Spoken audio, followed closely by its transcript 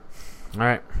All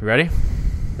right, you ready?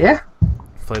 Yeah.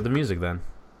 Play the music then.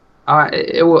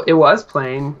 It was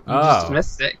playing. You just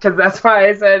missed it. Because that's why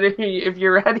I said if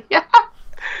you're ready.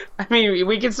 I mean,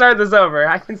 we can start this over.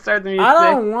 I can start the music.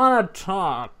 I don't want to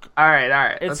talk. All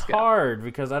right. It's hard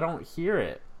because I don't hear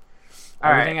it.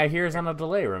 Everything I hear is on a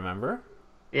delay, remember?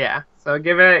 Yeah. So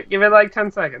give it like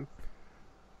 10 seconds.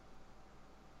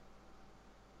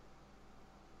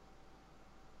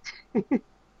 All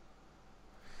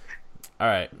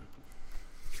right.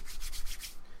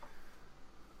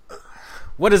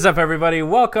 What is up, everybody?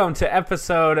 Welcome to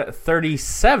episode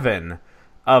 37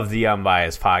 of the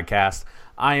Unbiased Podcast.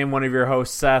 I am one of your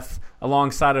hosts, Seth.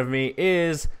 Alongside of me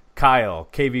is Kyle,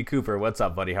 KV Cooper. What's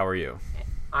up, buddy? How are you?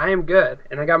 I am good,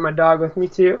 and I got my dog with me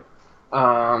too.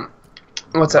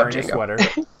 What's up, Jingo? Wearing a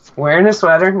sweater. Wearing a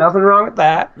sweater. Nothing wrong with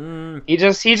that. He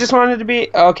just wanted to be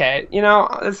okay. You know,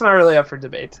 it's not really up for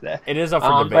debate today. It is up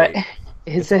for debate. But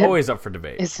it's always up for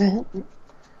debate. Is it?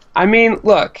 I mean,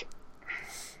 look.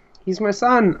 He's my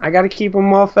son. I got to keep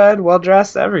him well fed, well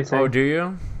dressed, everything. Oh, do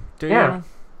you? Do Yeah. you?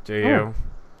 Do you? Yeah.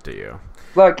 Do you?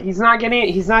 Look, he's not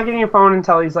getting a phone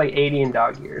until he's like 80 in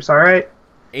dog years. All right.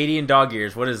 80 in dog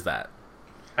years. What is that?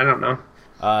 I don't know.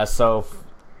 So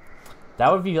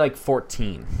that would be like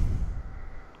 14.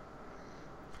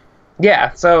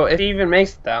 Yeah. So if he even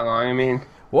makes it that long, I mean.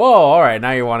 Whoa! All right,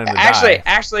 now you want him to die.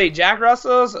 Actually, Jack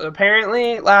Russell's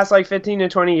apparently last like 15 to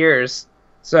 20 years.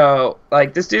 So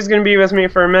like this dude's gonna be with me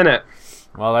for a minute.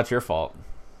 Well, that's your fault.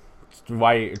 It's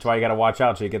why you gotta watch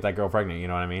out till you get that girl pregnant. You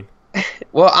know what I mean?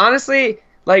 Well, honestly,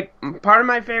 like part of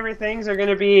my favorite things are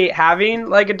gonna be having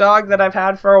like a dog that I've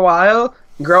had for a while,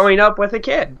 growing up with a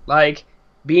kid, like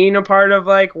being a part of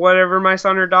like whatever my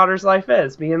son or daughter's life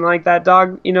is, being like that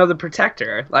dog, you know, the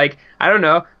protector. Like I don't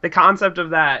know, the concept of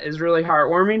that is really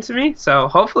heartwarming to me. So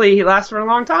hopefully he lasts for a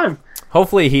long time.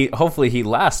 Hopefully he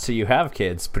lasts till you have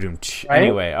kids. Right?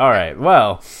 Anyway, all right.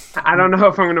 Well, I don't know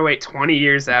if I'm gonna wait 20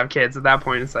 years to have kids. At that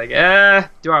point, it's like,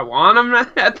 do I want them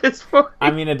at this point? I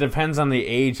mean, it depends on the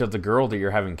age of the girl that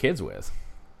you're having kids with.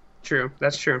 True,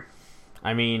 that's true.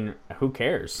 I mean, who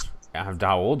cares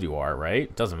how old you are, right?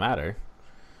 It doesn't matter.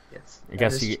 Yes, I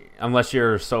guess unless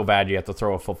you're so bad you have to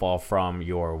throw a football from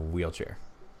your wheelchair.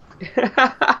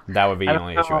 That would be the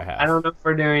only issue I have. I don't know if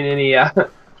we're doing any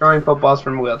throwing footballs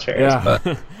from wheelchairs. Yeah.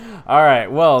 But all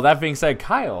right. Well, that being said,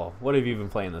 Kyle, what have you been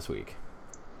playing this week?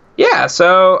 yeah,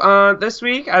 so this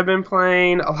week I've been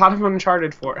playing a lot of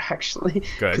Uncharted 4, actually.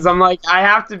 Good. Because I'm like, I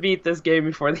have to beat this game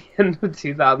before the end of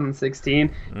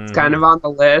 2016. It's kind of on the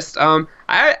list.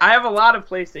 I have a lot of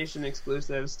PlayStation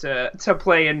exclusives to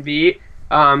play and beat.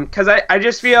 Because I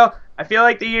feel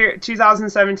like the year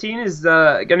 2017 is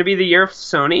going to be the year of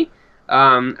Sony.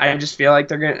 I just feel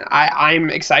like I'm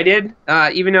excited,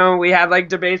 even though we had like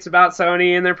debates about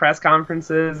Sony and their press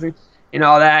conferences and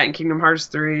all that, and Kingdom Hearts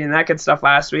 3 and that good stuff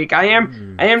last week. I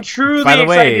am truly By the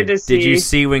excited way, to see. Did you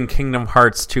see when Kingdom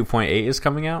Hearts 2.8 is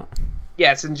coming out?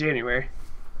 Yeah, it's in January.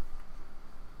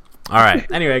 All right.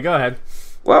 Anyway, go ahead.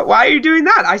 Well, why are you doing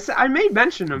that? I made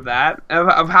mention of that,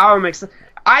 of how I'm excited.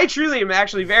 I truly am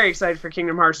actually very excited for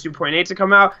Kingdom Hearts 2.8 to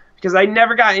come out, because I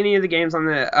never got any of the games on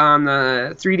the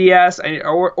 3DS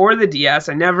or the DS.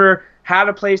 I never had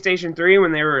a PlayStation 3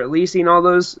 when they were releasing all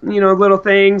those, you know, little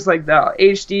things like the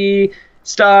HD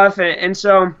stuff, and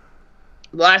so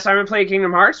the last time I played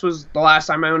Kingdom Hearts was the last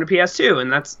time I owned a PS2,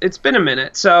 and it's been a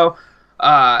minute. So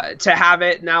to have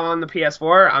it now on the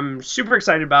PS4, I'm super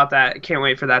excited about that. Can't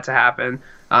wait for that to happen.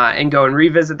 And go and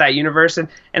revisit that universe. And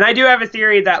I do have a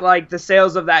theory that like the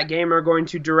sales of that game are going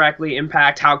to directly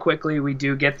impact how quickly we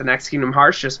do get the next Kingdom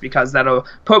Hearts, just because that'll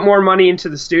put more money into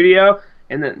the studio.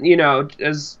 And then, you know,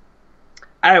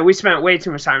 we spent way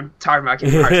too much time talking about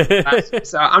Kingdom Hearts,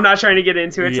 so I'm not trying to get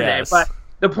into it today. But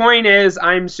the point is,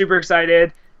 I'm super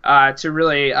excited to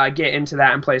really get into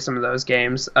that and play some of those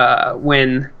games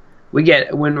when we get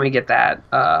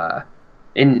that.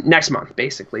 In next month,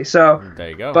 basically. So there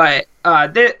you go. But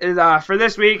for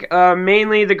this week,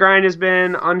 mainly the grind has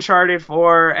been Uncharted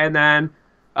 4 and then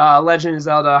Legend of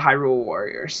Zelda: Hyrule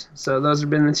Warriors. So those have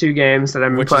been the two games that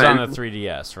I've been playing. Which is on the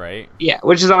 3DS, right? Yeah,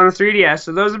 which is on the 3DS.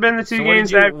 So those have been the two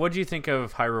games what do you think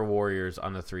of Hyrule Warriors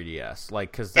on the 3DS?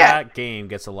 Like, because that game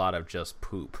gets a lot of just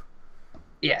poop.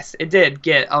 Yes, it did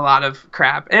get a lot of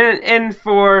crap, and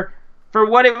for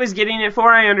what it was getting it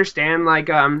for, I understand. Like,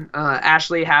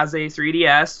 Ashley has a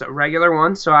 3DS, a regular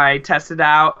one, so I tested it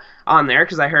out on there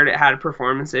because I heard it had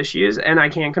performance issues, and I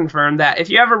can confirm that if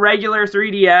you have a regular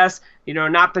 3DS, you know,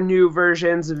 not the new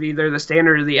versions of either the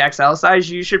standard or the XL size,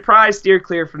 you should probably steer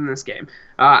clear from this game.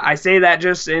 I say that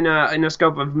just in a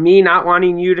scope of me not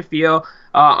wanting you to feel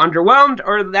underwhelmed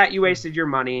or that you wasted your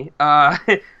money.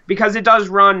 Because it does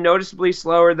run noticeably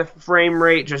slower. The frame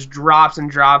rate just drops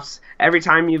and drops every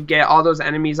time you get all those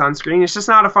enemies on screen. It's just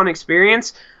not a fun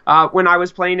experience. When I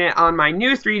was playing it on my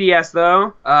new 3DS,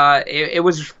 though, it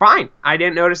was fine. I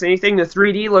didn't notice anything. The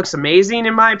 3D looks amazing,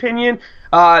 in my opinion.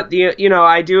 I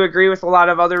do agree with a lot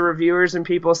of other reviewers and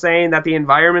people saying that the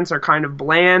environments are kind of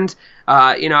bland.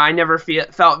 I never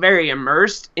felt very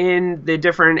immersed in the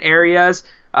different areas.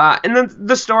 And then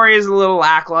the story is a little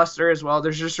lackluster as well.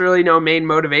 There's just really no main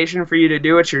motivation for you to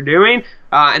do what you're doing.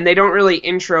 And they don't really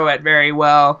intro it very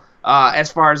well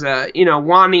as far as,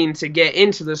 wanting to get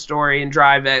into the story and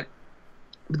drive it.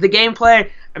 But the gameplay,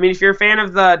 I mean, if you're a fan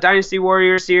of the Dynasty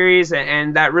Warriors series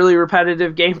and that really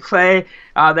repetitive gameplay,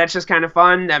 that's just kind of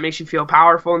fun. That makes you feel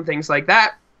powerful and things like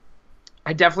that.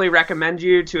 I definitely recommend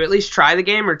you to at least try the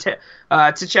game or to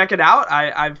check it out.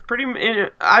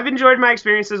 I've enjoyed my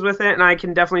experiences with it, and I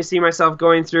can definitely see myself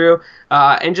going through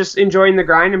and just enjoying the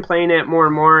grind and playing it more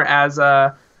and more as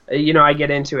I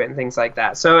get into it and things like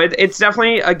that. So it's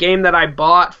definitely a game that I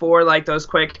bought for like those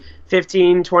quick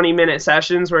 15, 20-minute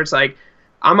sessions where it's like,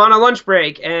 I'm on a lunch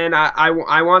break and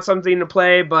I want something to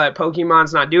play, but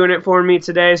Pokemon's not doing it for me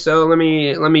today, so let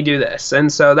me do this.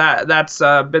 And so that's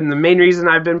been the main reason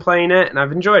I've been playing it, and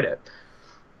I've enjoyed it.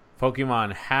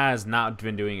 Pokemon has not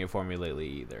been doing it for me lately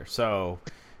either. So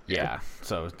yeah,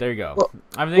 so there you go.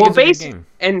 I think it's a good game.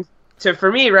 And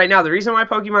for me right now, the reason why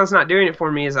Pokemon's not doing it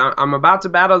for me is I'm about to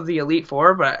battle the Elite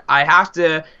Four, but I have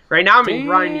to right now. I'm in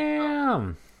grinding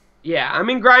mode. Yeah, I'm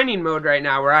in grinding mode right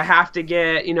now where I have to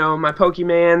get, my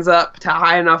Pokemans up to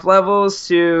high enough levels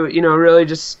to, really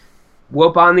just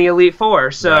whoop on the Elite Four.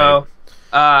 So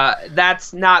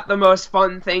that's not the most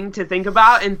fun thing to think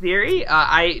about in theory.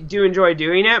 I do enjoy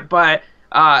doing it, but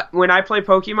when I play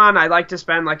Pokemon, I like to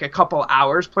spend like a couple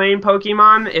hours playing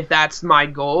Pokemon if that's my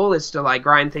goal, is to like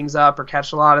grind things up or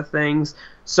catch a lot of things.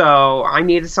 So I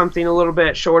needed something a little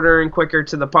bit shorter and quicker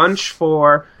to the punch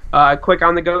for quick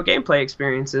on-the-go gameplay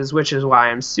experiences, which is why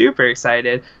I'm super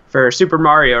excited for Super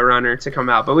Mario Runner to come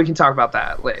out. But we can talk about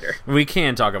that later. We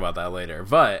can talk about that later.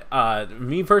 But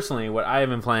me personally, what I have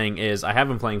been playing is I have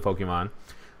been playing Pokemon.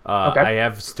 Okay. I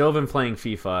have still been playing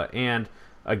FIFA. And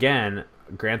again,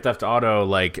 Grand Theft Auto,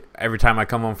 like every time I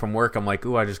come home from work, I'm like,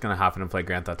 ooh, I'm just going to hop in and play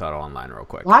Grand Theft Auto Online real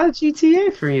quick. A lot of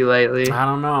GTA for you lately. I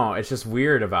don't know. It's just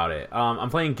weird about it. I'm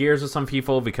playing Gears with some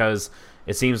people because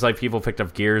it seems like people picked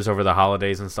up Gears over the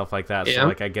holidays and stuff like that. Yeah. So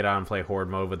like I get out and play Horde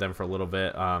mode with them for a little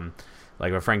bit.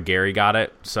 Like my friend Gary got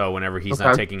it. So whenever he's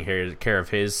not taking care of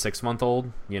his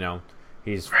 6-month-old,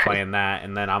 he's playing that,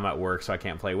 and then I'm at work, so I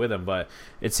can't play with him. But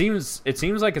it seems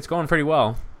like it's going pretty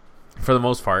well for the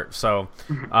most part. So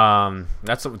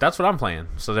that's what I'm playing.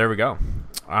 So there we go.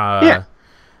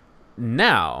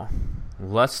 Now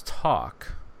let's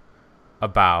talk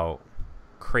about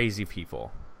crazy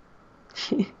people.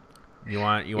 You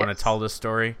want to tell this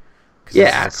story?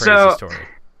 Yeah, this is a crazy story.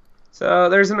 So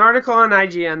there's an article on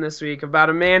IGN this week about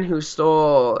a man who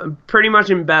pretty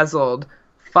much embezzled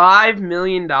 $5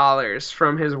 million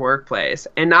from his workplace.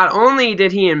 And not only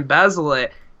did he embezzle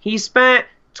it, he spent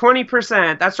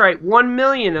 20%, that's right, $1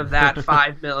 million of that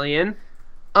 $5 million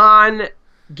on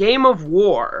Game of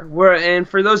War. And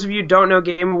for those of you who don't know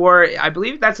Game of War, I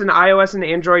believe that's an iOS and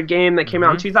Android game that came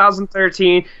out in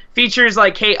 2013. Features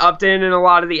like Kate Upton in a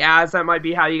lot of the ads. That might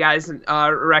be how you guys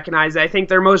recognize it. I think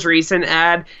their most recent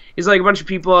ad is like a bunch of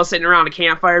people sitting around a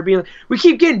campfire being like, we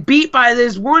keep getting beat by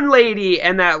this one lady,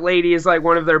 and that lady is like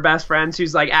one of their best friends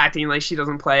who's like acting like she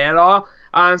doesn't play at all.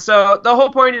 So the whole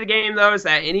point of the game, though, is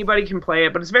that anybody can play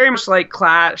it, but it's very much like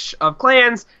Clash of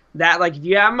Clans, that like if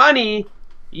you have money,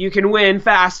 you can win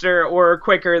faster or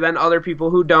quicker than other people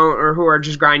who don't, or who are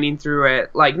just grinding through it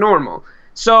like normal.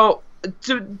 So,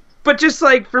 but just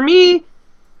like for me,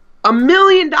 $1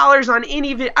 million on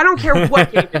any video, I don't care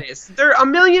what game it is.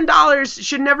 $1 million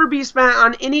should never be spent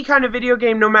on any kind of video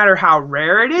game, no matter how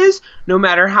rare it is, no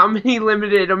matter how many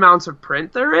limited amounts of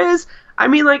print there is. I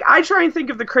mean, like, I try and think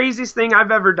of the craziest thing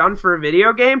I've ever done for a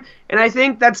video game, and I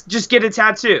think that's just get a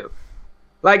tattoo.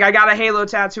 Like, I got a Halo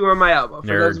tattoo on my elbow,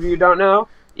 for those of you who don't know.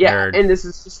 Yeah, Nerd. And this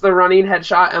is just the running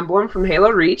headshot emblem from Halo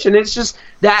Reach, and it's just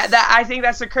that I think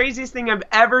that's the craziest thing I've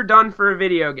ever done for a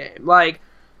video game. Like,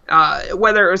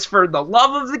 whether it was for the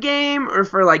love of the game or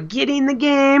for, like, getting the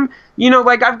game.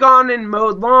 Like, I've gone and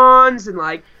mowed lawns and,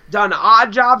 like, done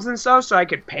odd jobs and stuff so I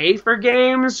could pay for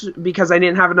games because I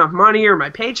didn't have enough money or my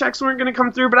paychecks weren't going to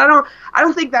come through. But I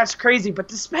don't think that's crazy. But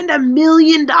to spend $1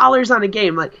 million on a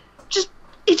game, like,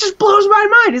 it just blows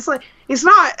my mind. It's like, it's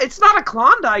not a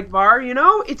Klondike bar,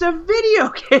 it's a video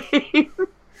game.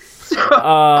 So,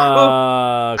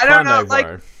 I don't know,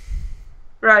 like,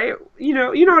 right? You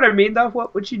know what I mean, though.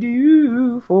 What would you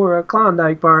do for a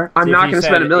Klondike bar? I'm See, not if you going to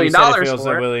said- spend $1 million you said if it was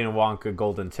for a it, Willy Wonka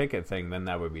golden ticket thing, then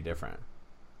that would be different.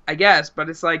 I guess. But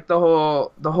it's like the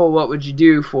whole what would you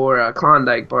do for a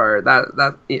Klondike bar?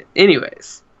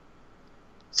 Anyways.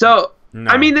 So No.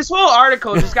 I mean, this whole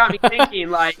article just got me thinking,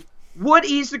 like, what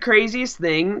is the craziest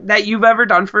thing that you've ever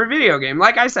done for a video game?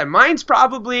 Like I said, mine's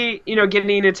probably,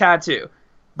 getting a tattoo.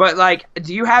 But, like,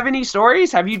 do you have any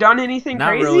stories? Have you done anything Not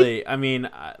crazy? really. I mean,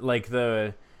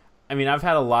 I've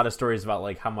had a lot of stories about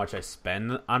like how much I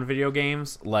spend on video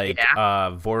games. Like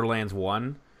Borderlands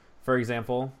 1, for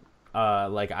example.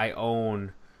 Like I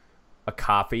own a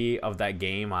copy of that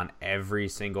game on every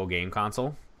single game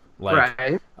console. Like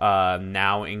Right.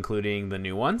 now including the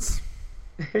new ones.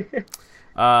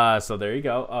 So there you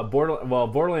go.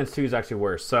 Borderlands 2 is actually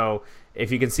worse. So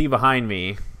if you can see behind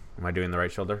me, am I doing the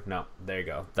right shoulder? No. There you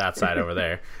go. That side over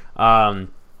there.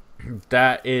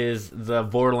 That is the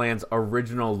Borderlands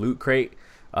original loot crate,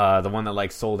 the one that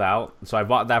like sold out. So I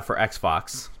bought that for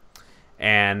Xbox,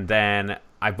 and then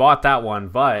I bought that one,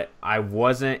 but I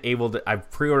wasn't able to. I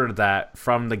pre-ordered that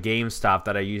from the GameStop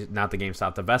that I used, not the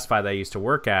GameStop, the Best Buy that I used to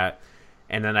work at,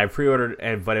 and then I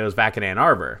pre-ordered, but it was back in Ann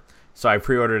Arbor, so I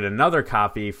pre-ordered another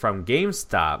copy from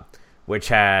GameStop, which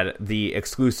had the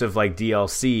exclusive like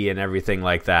DLC and everything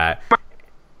like that,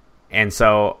 and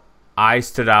so I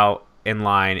stood out in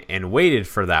line and waited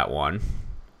for that one,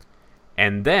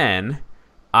 and then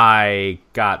I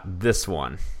got this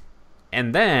one,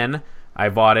 and then I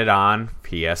bought it on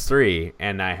PS3,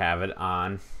 and I have it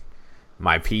on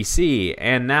my PC,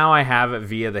 and now I have it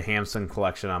via the Hamsun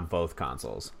collection on both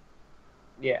consoles.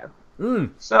 Yeah.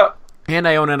 Mm. So, And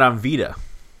I own it on Vita.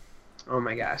 oh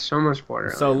my gosh, so much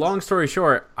Borderlands. So long story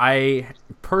short, I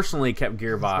personally kept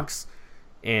Gearbox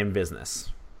in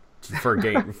business for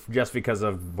game just because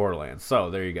of Borderlands. So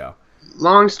there you go.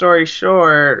 Long story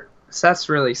short, Seth's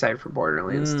really excited for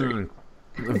Borderlands 3.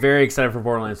 I'm very excited for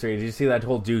Borderlands 3. Did you see that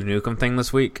whole Duke Nukem thing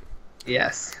this week?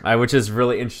 Yes. Which is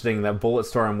really interesting, that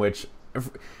Bulletstorm, which...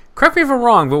 correct me if I'm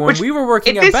wrong, but when we were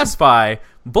working at this- Best Buy,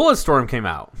 Bulletstorm came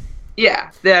out.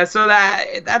 Yeah, so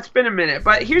that's been a minute.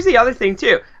 But here's the other thing,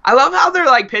 too. I love how they're,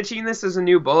 like, pitching this as a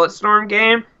new Bulletstorm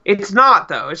game. It's not,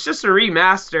 though. It's just a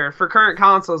remaster for current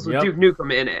consoles with Duke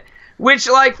Nukem in it. Which,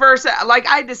 like, first, like,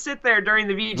 I had to sit there during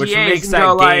the VGAs Which makes and that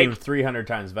go, game like... 300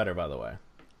 times better, by the way.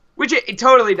 Which it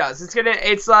totally does.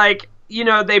 It's like,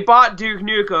 they bought Duke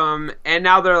Nukem, and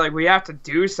now they're like, we have to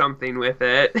do something with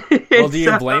it. Well, do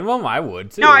you blame them? I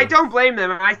would, too. No, I don't blame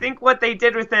them. I think what they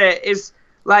did with it is...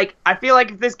 Like, I feel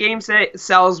like if this game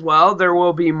sells well, there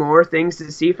will be more things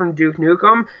to see from Duke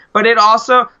Nukem. But it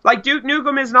also, like, Duke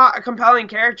Nukem is not a compelling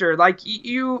character. Like,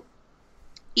 you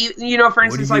know, for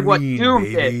instance, like what Doom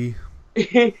did.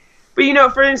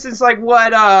 But, for instance, like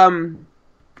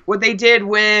what they did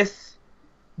with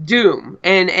Doom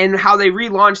and how they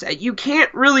relaunched that. You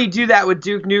can't really do that with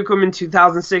Duke Nukem in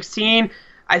 2016.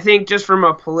 I think just from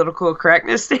a political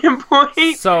correctness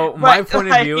standpoint. So, my point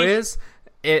of view is...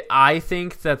 I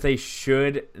think that they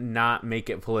should not make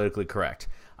it politically correct.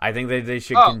 I think that they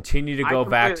should continue to go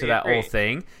back to that old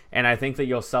thing, and I think that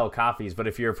you'll sell copies. But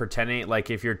if you're pretending,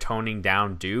 like if you're toning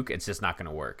down Duke, it's just not going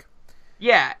to work.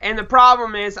 Yeah, and the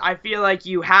problem is, I feel like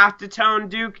you have to tone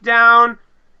Duke down,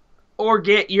 or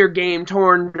get your game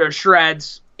torn to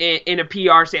shreds in a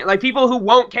PR stand. Like people who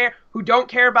don't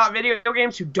care about video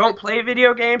games, who don't play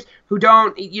video games, who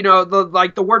don't,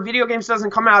 the word video games doesn't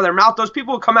come out of their mouth. Those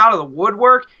people will come out of the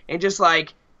woodwork and just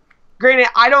like, granted,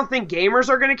 I don't think gamers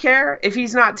are going to care if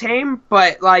he's not tame,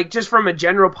 but like just from a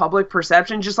general public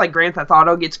perception, just like Grand Theft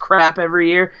Auto gets crap every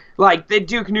year, like the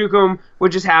Duke Nukem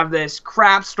would just have this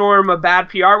crap storm of bad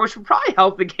PR, which would probably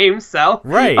help the game sell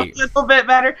right a little bit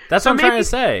better. That's what I'm trying to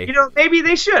say. Maybe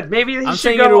they should. I'm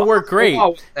saying it'll work great.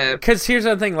 Because here's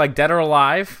the thing, like Dead or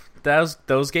Alive,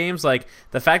 those games, like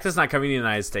the fact that it's not coming to the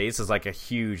United States is like a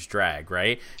huge drag,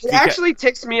 right? It actually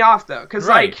ticks me off though, because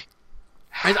like.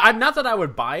 Not that I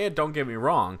would buy it, don't get me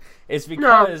wrong. It's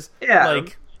because,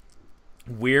 like,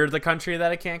 we're the country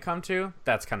that it can't come to.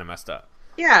 That's kind of messed up.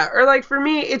 Yeah, or, like, for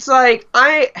me, it's like,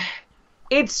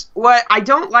 it's what I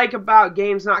don't like about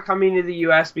games not coming to the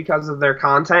U.S. because of their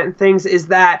content and things is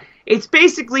that it's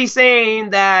basically saying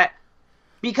that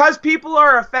because people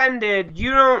are offended,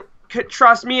 you don't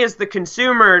trust me as the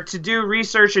consumer to do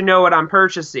research and know what I'm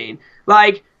purchasing.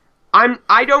 Like... I'm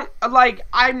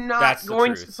not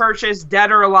going to purchase Dead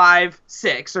or Alive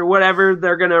 6 or whatever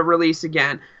they're going to release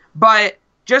again. But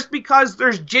just because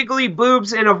there's jiggly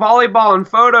boobs in a volleyball in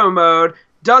photo mode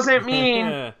doesn't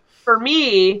mean, for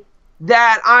me,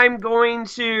 that I'm going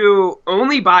to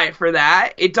only buy it for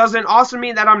that. It doesn't also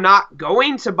mean that I'm not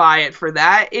going to buy it for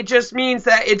that. It just means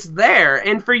that it's there.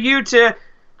 And for you to,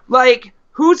 like,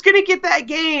 who's going to get that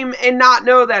game and not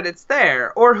know that it's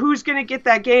there? Or who's going to get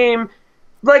that game?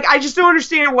 Like, I just don't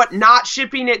understand what not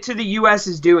shipping it to the U.S.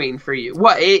 is doing for you.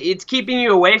 It's keeping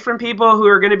you away from people who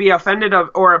are going to be offended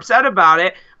or upset about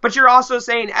it, but you're also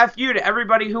saying F you to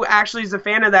everybody who actually is a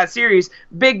fan of that series,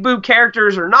 big boob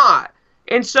characters or not.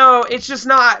 And so it's just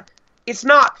it's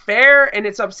not fair, and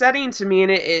it's upsetting to me,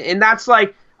 and that's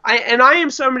like, I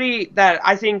am somebody that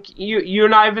I think you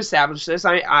and I have established this.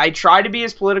 I try to be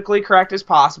as politically correct as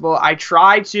possible. I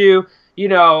try to,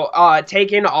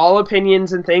 take in all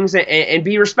opinions and things and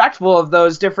be respectful of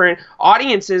those different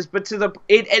audiences. But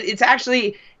it's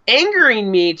actually angering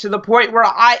me to the point where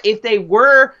if they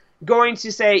were going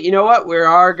to say, you know what, we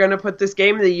are going to put this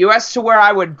game in the U.S. to where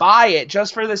I would buy it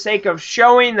just for the sake of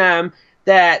showing them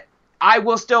that I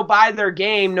will still buy their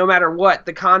game no matter what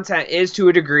the content is to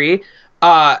a degree,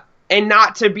 and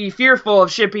not to be fearful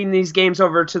of shipping these games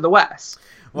over to the West.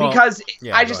 Well, because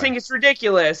I just think it's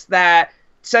ridiculous that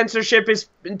censorship is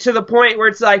to the point where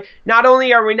it's like, not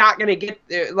only are we not going to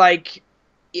get, like,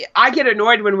 I get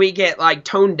annoyed when we get, like,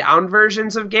 toned down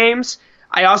versions of games.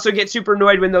 I also get super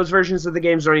annoyed when those versions of the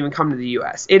games don't even come to the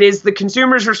U.S. It is the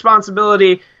consumer's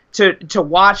responsibility to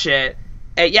watch it.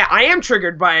 Yeah, I am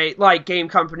triggered by, like, game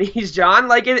companies, John.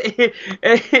 Like,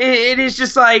 it is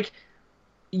just like,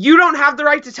 you don't have the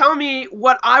right to tell me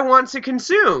what I want to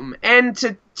consume, and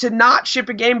to not ship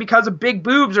a game because of big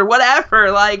boobs or whatever.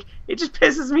 Like, it just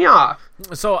pisses me off.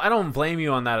 So I don't blame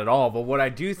you on that at all, but what I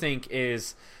do think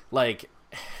is, like,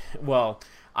 well,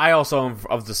 I also am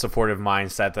of the supportive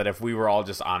mindset that if we were all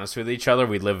just honest with each other,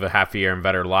 we'd live a happier and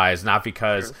better lives, not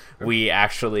because we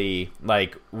actually,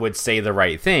 like, would say the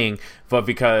right thing, but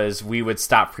because we would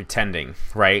stop pretending,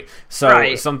 right?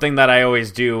 So something that I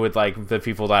always do with, like, the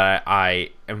people that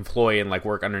I employ and, like,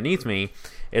 work underneath me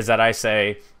is that I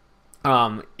say,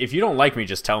 if you don't like me,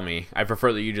 just tell me. I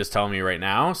prefer that you just tell me right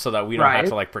now so that we don't have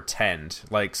to, like, pretend.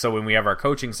 Like, so when we have our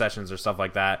coaching sessions or stuff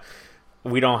like that,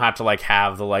 we don't have to, like,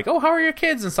 have the, like, oh, how are your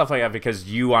kids and stuff like that, because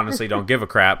you honestly don't give a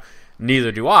crap.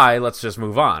 Neither do I. Let's just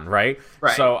move on, right?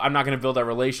 So I'm not going to build that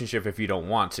relationship if you don't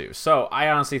want to. So I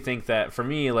honestly think that for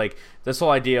me, like, this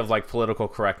whole idea of, like, political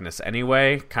correctness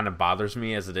anyway kind of bothers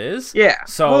me as it is. Yeah.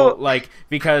 So, like,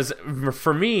 because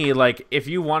for me, like, if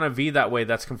you want to be that way,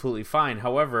 that's completely fine.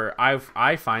 However,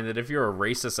 I find that if you're a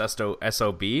racist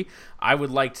SOB, I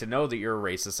would like to know that you're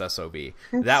a racist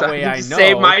SOB. That way I know.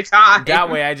 Save my time. That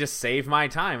way I just save my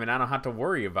time and I don't have to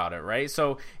worry about it, right?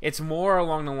 So it's more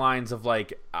along the lines of,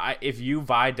 like, if you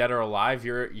buy Dead or Alive,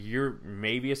 you're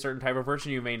maybe a certain type of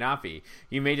person, you may not be.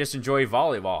 You may just enjoy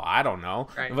volleyball. I don't know.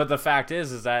 Right. But the fact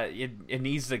is that it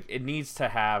needs to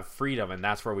have freedom, and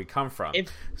that's where we come from.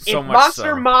 If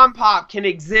Monster Mom Pop can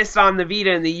exist on the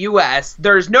Vita in the U.S.,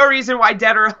 there's no reason why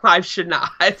Dead or Alive should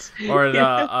not. Or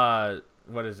the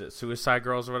what is it, Suicide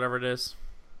Girls or whatever it is?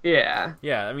 Yeah.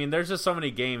 Yeah, I mean, there's just so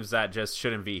many games that just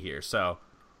shouldn't be here. So.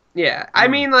 Yeah, I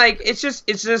mean, like, it's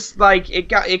just like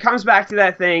it comes back to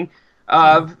that thing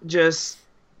of just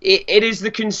it is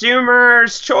the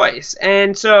consumer's choice,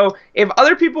 and so if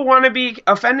other people want to be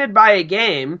offended by a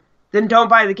game, then don't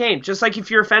buy the game. Just like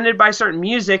if you're offended by certain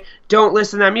music, don't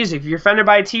listen to that music. If you're offended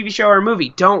by a TV show or a movie,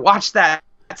 don't watch that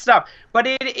stuff. But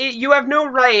you have no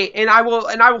right, and I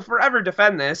will forever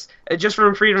defend this, just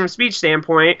from a freedom of speech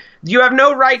standpoint. You have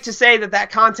no right to say that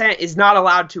content is not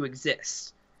allowed to exist.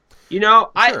 You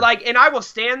know, sure. I will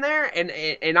stand there,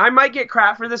 and I might get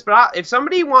crap for this, but if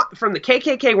somebody from the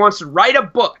KKK wants to write a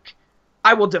book,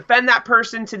 I will defend that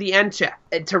person to the end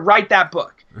to write that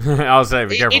book. I'll say,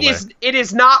 be careful. It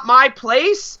is not my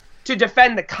place to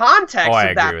defend the context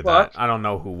of that book. I don't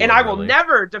know who will, and I will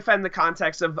never defend the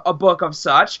context of a book of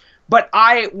such, but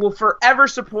I will forever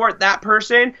support that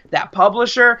person, that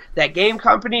publisher, that game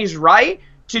company's right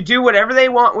to do whatever they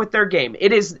want with their game.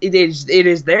 It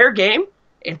is their game.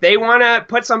 If they want to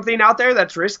put something out there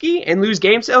that's risky and lose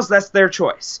game sales, that's their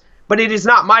choice. But it is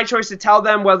not my choice to tell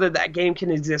them whether that game can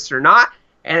exist or not.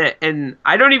 And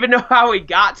I don't even know how we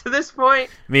got to this point.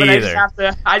 Me either.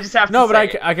 I just have to. No, but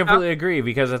I completely agree,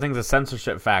 because I think the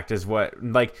censorship fact is what,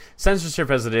 like, censorship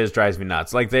as it is drives me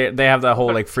nuts. Like, they have that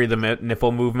whole, like, free the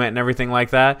nipple movement and everything like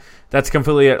that. That's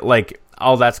completely, like,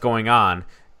 all that's going on.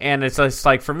 And it's just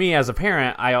like, for me as a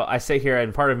parent, I sit here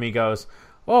and part of me goes,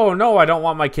 oh, no, I don't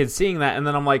want my kid seeing that. And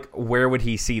then I'm like, where would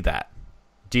he see that?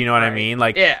 Do you know what I mean?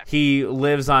 Like, he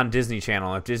lives on Disney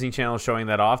Channel. If Disney Channel is showing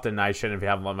that off, then I shouldn't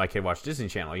have let my kid watch Disney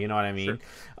Channel. You know what I mean? Sure.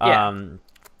 Yeah.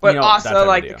 But that also, type of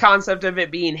like, deal. the concept of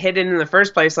it being hidden in the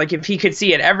first place, like, if he could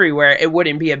see it everywhere, it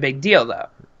wouldn't be a big deal, though.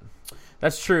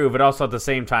 That's true, but also at the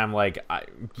same time, like,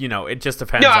 it just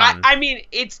depends No, on... I mean,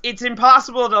 it's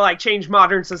impossible to, like, change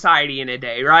modern society in a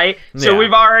day, right? So Yeah.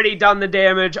 we've already done the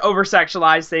damage,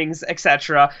 over-sexualized things,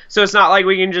 etc. So it's not like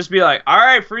we can just be like, all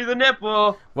right, free the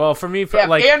nipple. Well, for me, ban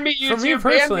me, for me YouTube, ban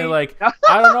personally, me. like,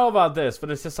 I don't know about this, but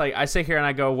it's just like, I sit here and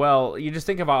I go, well, you just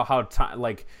think about how,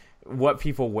 what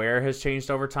people wear has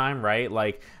changed over time, right?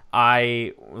 Like,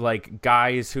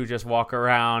 guys who just walk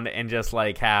around and just,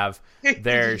 like, have their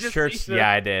Did you just shirts. see that? Yeah,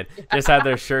 I did. Just have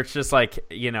their shirts, just like,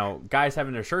 guys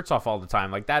having their shirts off all the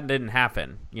time. Like, that didn't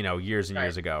happen, years and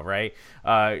years ago, right?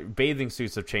 Bathing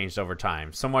suits have changed over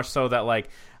time. So much so that, like,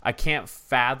 I can't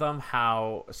fathom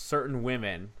how certain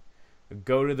women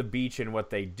go to the beach and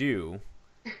what they do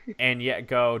and yet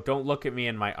go, don't look at me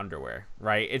in my underwear,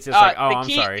 right? It's just like, I'm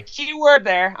sorry. The key word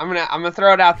there, I'm gonna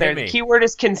throw it out there. Hit me. The key word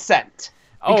is consent.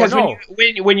 Oh, Because no.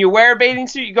 when you wear a bathing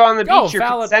suit, you go on the beach, you're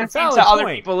consenting to other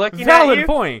people looking at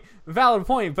you. Valid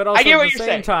point. But also I get at what the you're same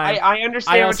saying. time, I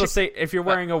understand. I what also you're say if you're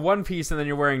wearing a one piece and then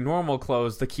you're wearing normal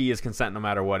clothes, the key is consent no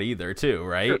matter what either, too,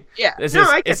 right? Sure. Yeah. It's No,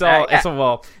 just, I get it's that, all. yeah. It's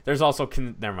well. There's also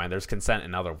never mind. There's consent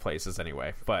in other places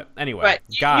anyway. But anyway,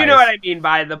 But guys, you know what I mean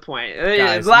by the point.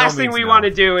 Guys, The last no thing means we no. want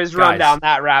to do is run Guys, down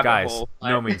that rabbit guys, hole.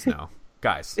 no means no.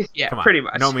 Guys, Yeah, come on. pretty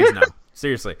much. No means no.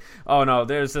 Seriously. Oh no,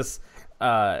 there's this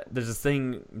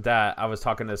thing that I was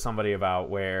talking to somebody about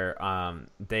where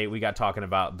we got talking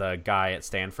about the guy at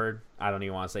Stanford. I don't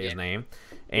even want to say his name.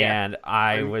 And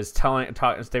I was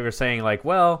they were saying, like,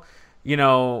 well,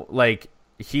 like,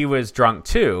 he was drunk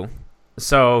too,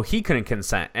 so he couldn't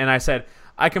consent. And I said,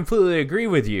 I completely agree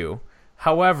with you.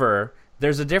 However,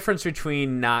 there's a difference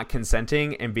between not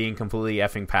consenting and being completely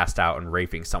effing passed out and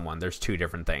raping someone. There's two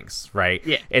different things, right?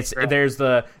 Yeah, right. There's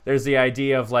the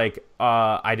idea of, like,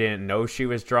 I didn't know she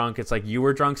was drunk. It's like, you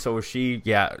were drunk, so was she.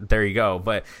 Yeah, there you go.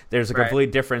 But there's a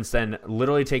complete difference than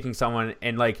literally taking someone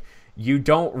and, like, you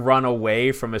don't run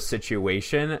away from a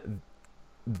situation.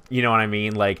 You know what I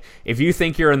mean? Like, if you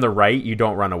think you're in the right, you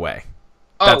don't run away.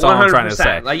 That's all I'm trying to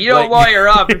say. Like, you don't lawyer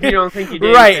up if you don't think you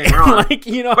did right. anything wrong. Like,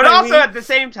 but what I also mean? at the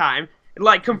same time,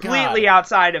 like, completely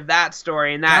outside of that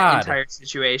story and that entire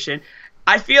situation,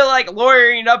 I feel like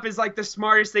lawyering up is, like, the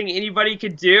smartest thing anybody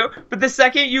could do. But the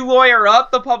second you lawyer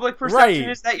up, the public perception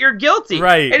is that you're guilty.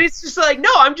 Right. And it's just like, no,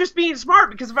 I'm just being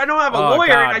smart, because if I don't have a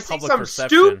lawyer and I say something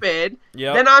stupid,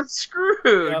 then I'm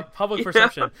screwed. Yep, public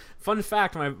perception. Fun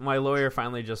fact, my lawyer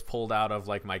finally just pulled out of,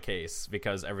 like, my case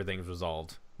because everything's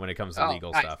resolved when it comes to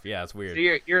legal stuff. Yeah, it's weird.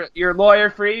 So you're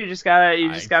lawyer free. You just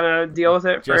gotta deal with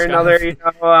it for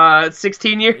another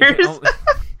 16 years.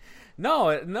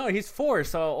 No, he's 4,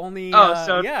 so only.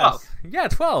 12. Yeah,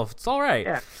 12. It's all right.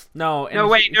 Yeah. No,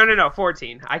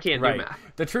 14. I can't do math.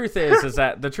 The truth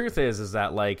is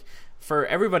that like, for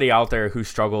everybody out there who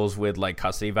struggles with, like,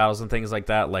 custody battles and things like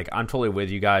that, like, I'm totally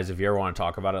with you guys. If you ever want to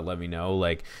talk about it, let me know.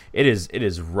 Like, it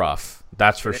is rough.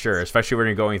 That's for sure. Especially when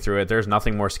you're going through it. There's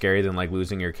nothing more scary than, like,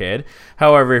 losing your kid.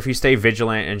 However, if you stay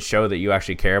vigilant and show that you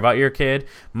actually care about your kid,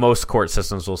 most court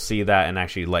systems will see that and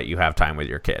actually let you have time with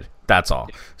your kid. That's all.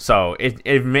 So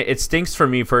it stinks for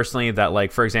me personally that,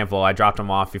 like, for example, I dropped him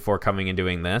off before coming and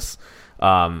doing this.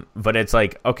 But it's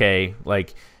like, okay,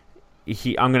 like,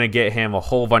 I'm going to get him a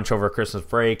whole bunch over Christmas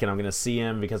break, and I'm going to see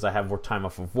him because I have more time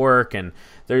off of work, and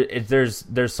there's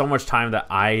so much time that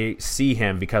I see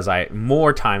him because I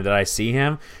see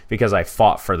him because I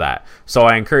fought for that. So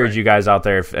I encourage you guys out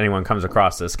there, if anyone comes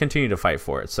across this, continue to fight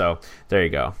for it. So there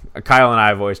you go. Kyle and I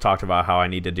have always talked about how I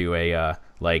need to do a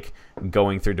like,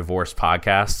 going through divorce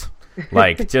podcast,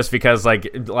 like, just because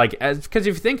because if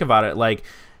you think about it, like,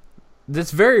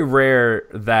 it's very rare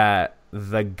that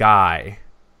the guy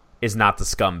is not the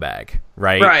scumbag,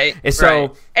 right? Right. And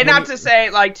so, and not to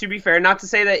say, like, to be fair, not to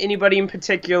say that anybody in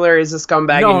particular is a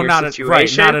scumbag in your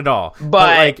situation. Not at all.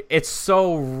 But like, it's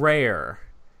so rare.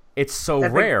 It's so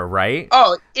rare, right?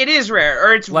 Oh, it is rare,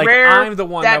 or it's like, rare. I'm the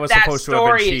one that was supposed to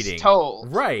have been cheating. Is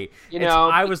told, right? You know,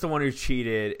 I was the one who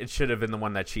cheated. It should have been the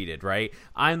one that cheated, right?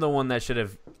 I'm the one that should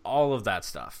have all of that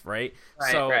stuff, right?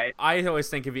 So I always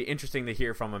think it'd be interesting to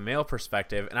hear from a male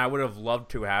perspective, and I would have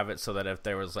loved to have it so that if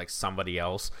there was, like, somebody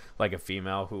else, like a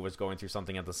female, who was going through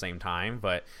something at the same time,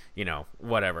 but,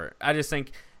 whatever. I just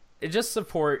think just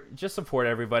support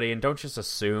everybody, and don't just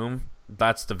assume.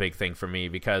 That's the big thing for me,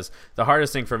 because the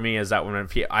hardest thing for me is that when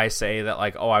I say that,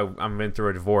 like, oh, I'm been through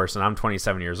a divorce and I'm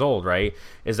 27 years old, right,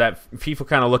 is that people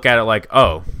kind of look at it like,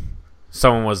 oh,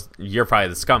 you're probably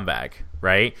the scumbag,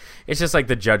 right? It's just like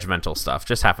the judgmental stuff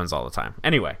just happens all the time.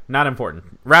 Anyway, not important.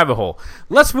 Rabbit hole.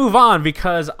 Let's move on,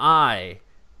 because I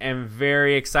am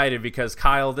very excited, because,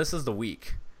 Kyle, this is the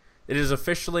week. It is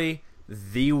officially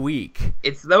the week.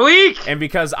 It's the week! And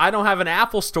because I don't have an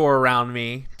Apple store around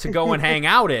me to go and hang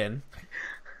out in,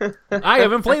 I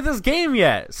haven't played this game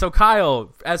yet. So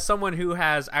Kyle, as someone who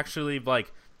has actually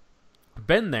like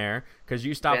been there, because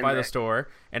you stopped by the store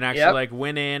and actually like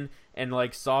went in and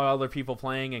like saw other people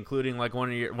playing, including like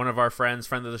one of our friend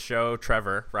of the show,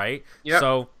 Trevor, right? Yep.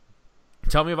 So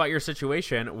tell me about your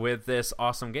situation with this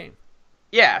awesome game.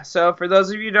 Yeah, so for those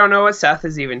of you who don't know what Seth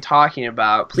is even talking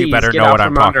about, please better get know out what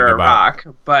from I'm under talking a about.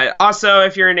 rock. But also,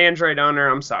 if you're an Android owner,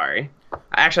 I'm sorry.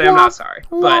 Actually, I'm not sorry.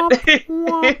 But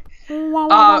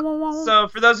so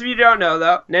for those of you who don't know,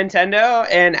 though, Nintendo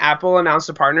and Apple announced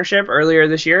a partnership earlier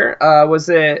this year. Was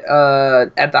it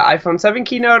at the iPhone 7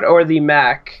 keynote or the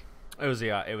Mac? It was the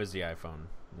iPhone.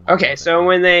 Okay, so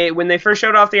when they first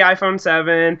showed off the iPhone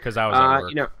 7, because I was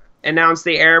at work. Announced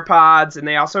the AirPods, and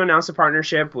they also announced a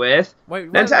partnership with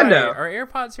Nintendo. Are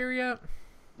AirPods here yet?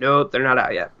 Nope, they're not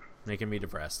out yet. Making me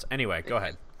depressed. Anyway, go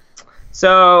ahead.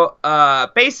 So,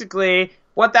 basically,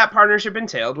 what that partnership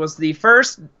entailed was the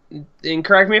first, and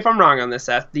correct me if I'm wrong on this,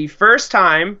 Seth, the first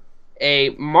time a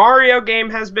Mario game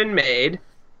has been made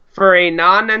for a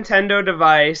non-Nintendo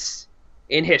device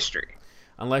in history.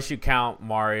 Unless you count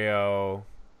Mario...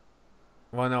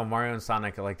 Well, no, Mario and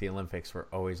Sonic, like the Olympics, were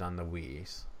always on the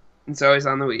Wii's. It's always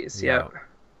on the Wii's, yep.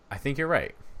 I think you're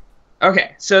right.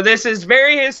 Okay, so this is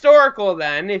very historical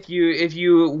then, if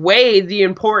you weigh the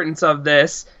importance of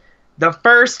this. The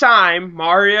first time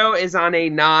Mario is on a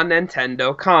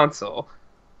non-Nintendo console.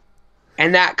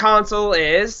 And that console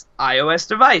is iOS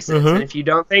devices. Mm-hmm. And if you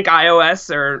don't think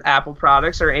iOS or Apple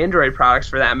products or Android products,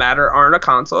 for that matter, aren't a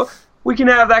console, we can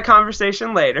have that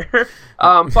conversation later.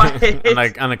 But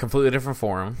on a completely different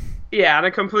forum. Yeah, on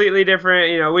a completely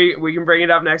different, we can bring it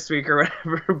up next week or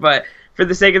whatever. But for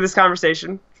the sake of this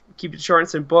conversation, keep it short and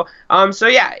simple. So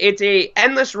yeah, it's a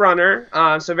endless runner.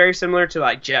 So very similar to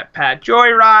like Jetpack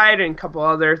Joyride and a couple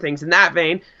other things in that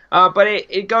vein. But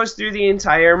it goes through the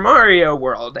entire Mario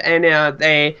world. And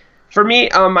for me,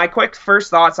 my quick first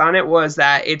thoughts on it was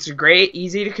that it's a great,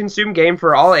 easy to consume game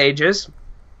for all ages.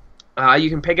 You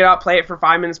can pick it up, play it for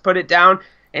 5 minutes, put it down.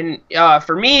 And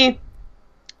for me,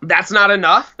 that's not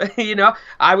enough.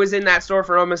 I was in that store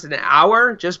for almost an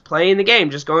hour just playing the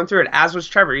game, just going through it, as was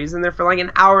Trevor. He's in there for like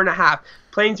an hour and a half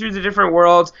playing through the different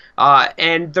worlds,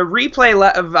 and the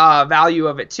replay value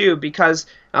of it too, because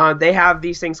they have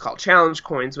these things called challenge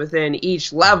coins within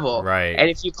each level. Right. And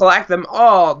if you collect them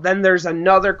all, then there's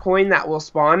another coin that will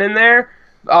spawn in there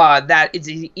that is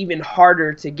even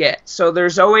harder to get. So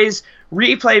there's always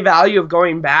replay value of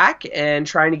going back and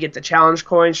trying to get the challenge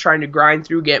coins, trying to grind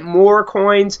through, get more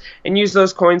coins, and use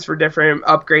those coins for different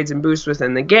upgrades and boosts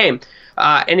within the game.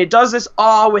 And it does this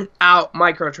all without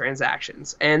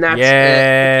microtransactions. And that's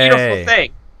a beautiful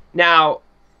thing. Now,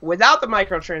 without the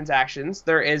microtransactions,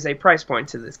 there is a price point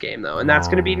to this game, though, and that's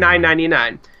going to be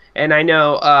 $9.99. And I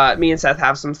know me and Seth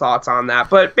have some thoughts on that.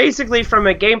 But basically, from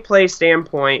a gameplay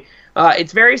standpoint,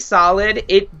 it's very solid.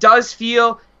 It does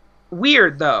feel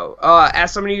weird, though,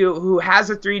 as somebody who has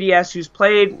a 3DS, who's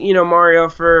played Mario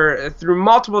through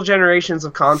multiple generations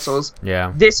of consoles.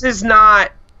 Yeah, this is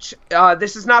not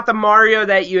the Mario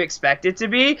that you expect it to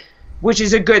be, which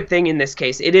is a good thing in this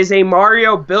case. It is a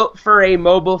Mario built for a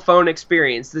mobile phone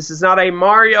experience. This is not a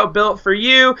Mario built for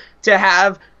you to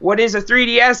have what is a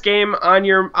 3DS game on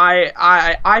your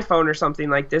iPhone or something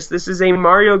like this. This is a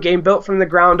Mario game built from the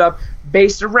ground up,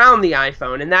 based around the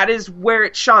iPhone, and that is where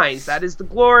it shines. That is the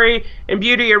glory and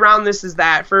beauty around this, is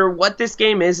that for what this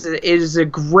game is a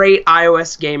great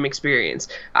iOS game experience.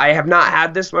 I have not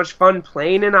had this much fun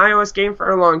playing an iOS game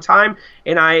for a long time,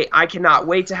 and I cannot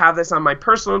wait to have this on my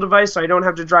personal device so I don't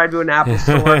have to drive to an Apple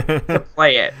store to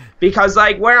play it. Because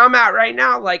like where I'm at right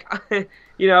now, like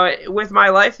with my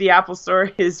life, the Apple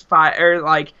store is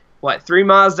 3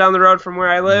 miles down the road from where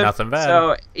I live. Nothing bad.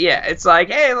 So yeah, it's like,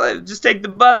 hey, just take the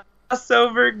bus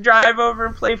over, drive over,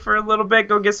 and play for a little bit,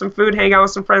 go get some food, hang out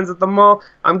with some friends at the mall.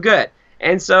 I'm good.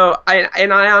 And so I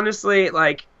honestly,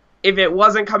 like, if it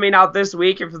wasn't coming out this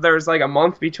week, if there was like a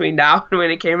month between now and when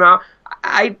it came out,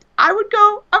 I would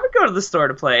go to the store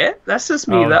to play it. That's just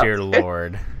me, though. Oh dear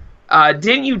Lord.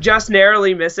 Didn't you just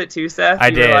narrowly miss it too, Seth? I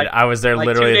did. I was there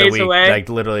literally 2 days the week, away? like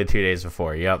literally 2 days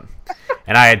before. Yep.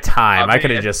 And I had time. Oh, I could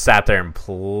have man. just sat there and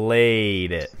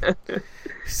played it.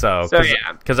 So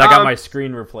yeah. Because I got my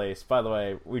screen replaced. By the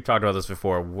way, we talked about this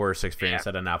before. Worst experience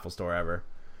at an Apple store ever.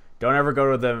 Don't ever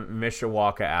go to the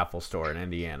Mishawaka Apple store in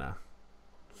Indiana.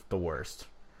 It's the worst.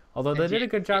 Although they did a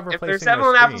good job replacing If there's their ever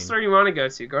an Apple screen. store you want to go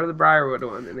to the Briarwood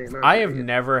one. I have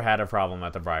never had a problem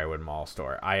at the Briarwood Mall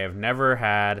store. I have never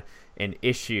had an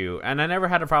issue, and I never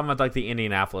had a problem with like the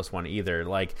Indianapolis one either.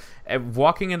 Like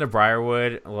walking into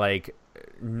Briarwood, like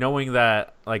knowing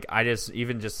that, like I just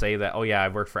say that, oh yeah,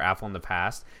 I've worked for Apple in the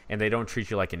past, and they don't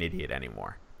treat you like an idiot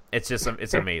anymore. It's just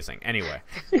it's amazing. Anyway,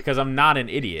 because I'm not an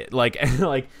idiot. Like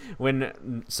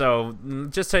just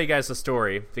tell you guys the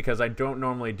story because I don't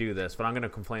normally do this, but I'm going to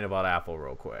complain about Apple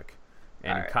real quick.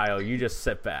 And right. Kyle, you just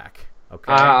sit back,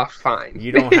 okay? Fine.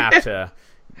 You don't have to.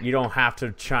 You don't have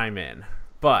to chime in,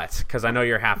 but because I know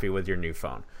you're happy with your new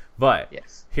phone. But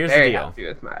yes, here's very the deal. Happy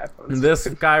with my iPhone. This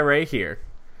guy right here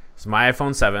is my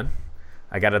iPhone 7.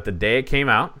 I got it the day it came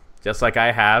out, just like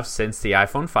I have since the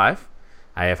iPhone 5.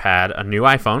 I have had a new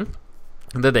iPhone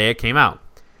the day it came out.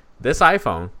 This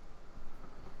iPhone,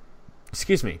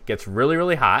 gets really,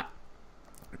 really hot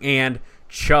and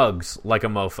chugs like a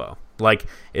mofo. Like,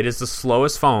 it is the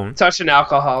slowest phone. Such an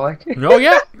alcoholic. Oh,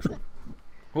 yeah.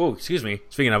 Oh, excuse me.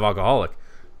 Speaking of alcoholic.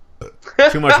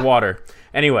 Too much water.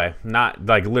 Anyway, not,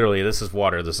 like, literally, this is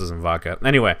water. This isn't vodka.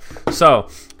 Anyway, so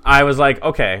I was like,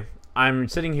 okay, I'm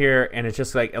sitting here, and it's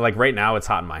just like right now it's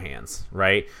hot in my hands,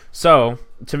 right? So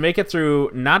to make it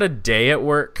through not a day at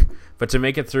work, but to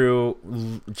make it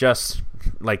through just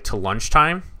like to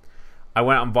lunchtime, I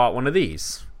went and bought one of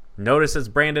these. Notice it's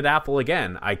branded Apple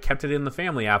again. I kept it in the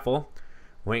family Apple.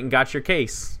 Went and got your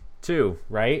case too,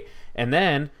 right? And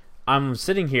then I'm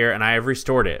sitting here and I have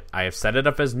restored it. I have set it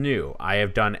up as new. I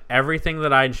have done everything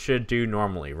that I should do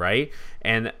normally, right?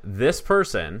 And this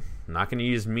person, I'm not going to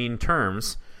use mean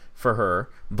terms for her,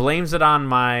 blames it on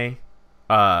my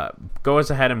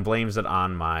goes ahead and blames it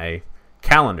on my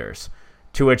calendars,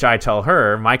 to which I tell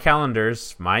her my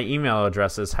calendars, my email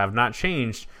addresses have not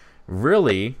changed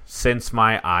really since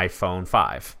my iPhone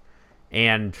 5,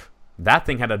 and that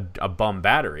thing had a bum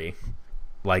battery.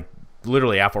 Like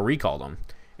literally Apple recalled them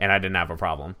and I didn't have a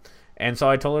problem. And so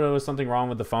I told her there was something wrong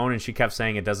with the phone, and she kept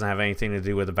saying it doesn't have anything to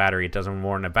do with the battery, it doesn't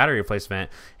warrant a battery replacement.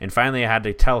 And finally I had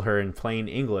to tell her in plain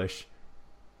English,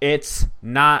 it's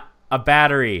not a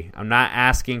battery. I'm not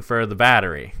asking for the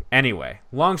battery. Anyway,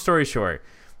 long story short,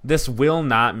 this will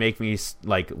not make me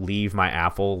like leave my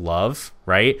Apple love,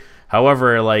 right?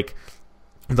 However, like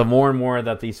the more and more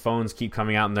that these phones keep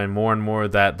coming out, and then more and more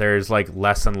that there's like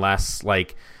less and less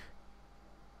like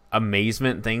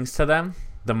amazement things to them,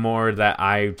 the more that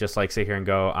I just like sit here and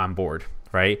go, I'm bored,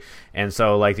 right? And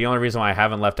so like the only reason why I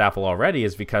haven't left Apple already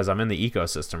is because I'm in the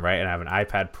ecosystem, right? And I have an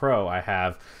iPad Pro, I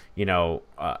have an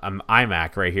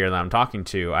iMac right here that I'm talking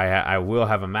to. I will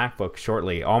have a MacBook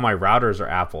shortly. All my routers are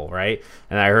Apple, right?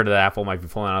 And I heard that Apple might be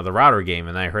pulling out of the router game,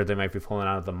 and I heard they might be pulling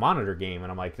out of the monitor game,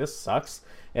 and I'm like, this sucks.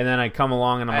 And then I come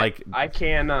along and I'm like, I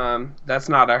can. That's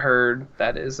not a herd.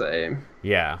 That is a.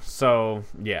 Yeah. So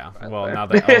yeah. Well, now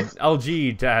that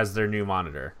LG has their new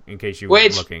monitor, in case you were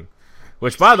looking.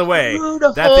 Which, by the way,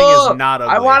 beautiful. That thing is not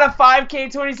ugly. I want a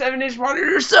 5K 27-inch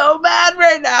monitor so bad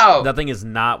right now. That thing is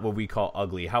not what we call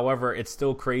ugly. However, it's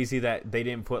still crazy that they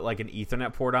didn't put like an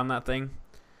Ethernet port on that thing.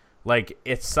 Like,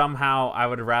 it's somehow, I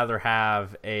would rather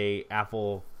have a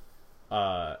Apple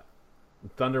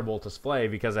Thunderbolt display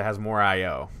because it has more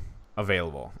I/O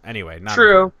available. Anyway, not true.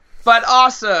 important. But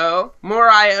also more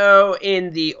I/O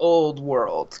in the old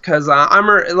world, because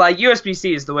like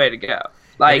USB-C is the way to go.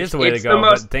 Like, it is the way to go,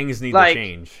 but things need to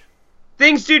change.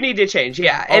 Things do need to change,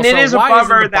 yeah. Also, and it is a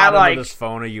bummer that like of this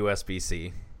phone a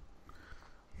USB-C.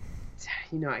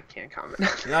 I can't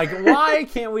comment. Like, why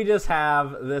can't we just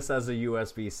have this as a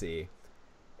USB-C?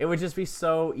 It would just be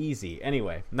so easy.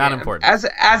 Anyway, not important.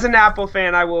 As an Apple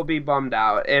fan, I will be bummed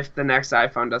out if the next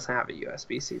iPhone doesn't have a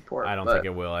USB-C port. I don't think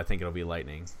it will. I think it'll be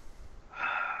Lightning.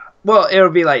 Well, it'll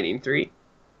be Lightning 3.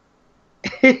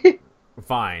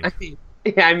 Fine.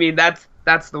 I mean that's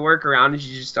the workaround, is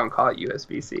you just don't call it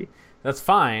USB-C. That's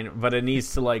fine, but it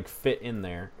needs to like fit in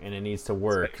there, and it needs to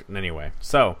work. Anyway,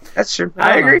 so that's true.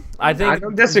 I agree. I think I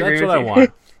don't disagree that's with what you. I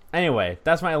want. Anyway,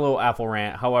 that's my little Apple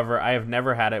rant. However, I have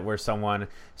never had it where someone...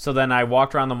 So then I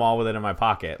walked around the mall with it in my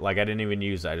pocket. Like, I didn't even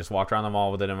use it. I just walked around the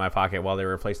mall with it in my pocket while they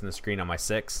were replacing the screen on my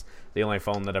 6. The only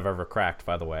phone that I've ever cracked,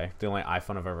 by the way. The only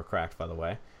iPhone I've ever cracked, by the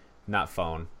way. Not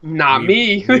phone. Not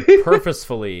me. We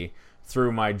purposefully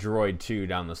threw my Droid 2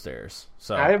 down the stairs.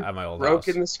 So at my old house. I've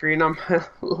broken the screen on my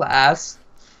last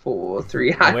 3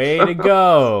 iPhones. Way to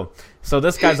go. So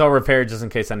this guy's all repaired just in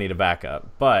case I need a backup.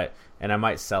 And I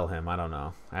might sell him. I don't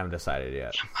know. I haven't decided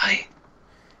yet. You might.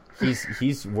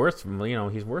 He's worth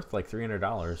he's worth like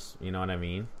 $300. You know what I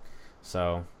mean?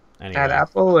 So anyway. At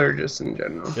Apple or just in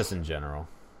general? Just in general.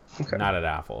 Okay. Not at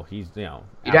Apple. He's You'd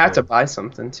have to buy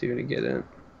something too to get it.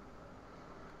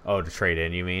 Oh, to trade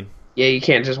in, you mean? Yeah, you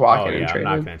can't just walk Oh, in and yeah, trade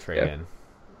I'm in. not going to trade in.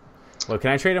 Well,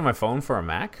 can I trade in my phone for a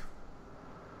Mac?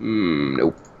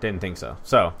 Nope. Didn't think so.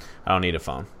 So, I don't need a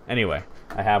phone. Anyway,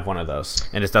 I have one of those,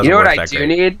 and it doesn't You know work what I that do great.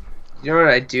 need? You know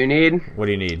what I do need? What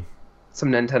do you need? Some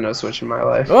Nintendo Switch in my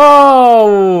life.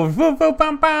 Oh! Boom, boom,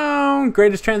 bam, bam.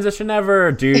 Greatest transition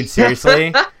ever. Dude,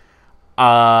 seriously?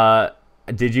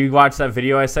 Did you watch that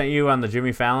video I sent you on the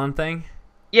Jimmy Fallon thing?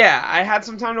 Yeah, I had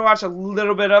some time to watch a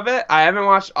little bit of it. I haven't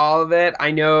watched all of it.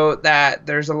 I know that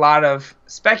there's a lot of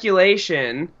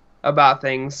speculation about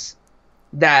things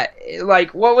that,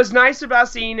 like, what was nice about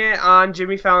seeing it on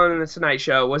Jimmy Fallon and The Tonight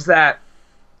Show was that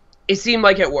it seemed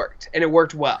like it worked, and it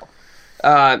worked well.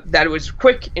 That it was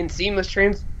quick and seamless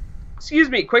transitions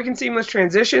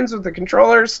with the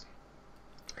controllers.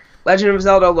 Legend of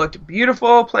Zelda looked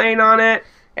beautiful playing on it.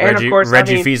 And of course,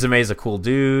 Reggie Fils-Aimé is a cool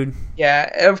dude.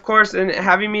 Yeah, of course, and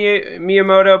having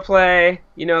Miyamoto play,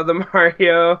 the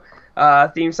Mario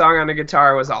theme song on the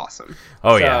guitar was awesome.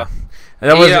 Oh, so, yeah.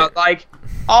 That was, like,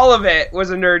 all of it was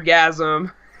a nerdgasm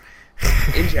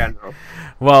in general.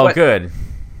 Well, good.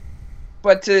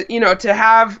 But to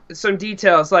have some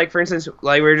details, like, for instance,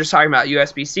 like we were just talking about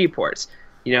USB-C ports.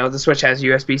 The Switch has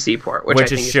USB-C port, which I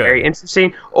think is very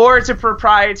interesting. Or it's a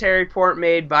proprietary port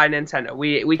made by Nintendo.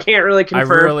 We can't really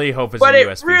confirm. I really hope it's a USB-C.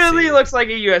 But it really looks like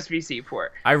a USB-C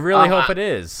port. I really hope it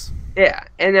is. Yeah,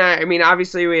 and I mean,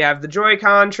 obviously we have the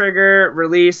Joy-Con trigger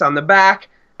release on the back,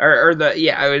 or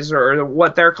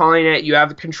what they're calling it. You have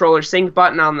the controller sync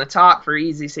button on the top for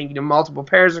easy syncing to multiple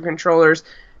pairs of controllers.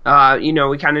 We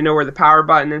kind of know where the power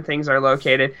button and things are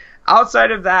located. Outside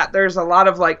of that, there's a lot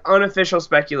of like unofficial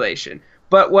speculation.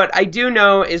 But what I do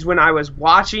know is when I was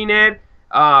watching it,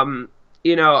 I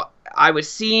was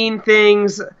seeing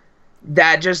things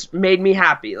that just made me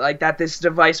happy, like that this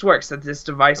device works, that this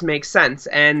device makes sense,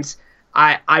 and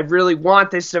I really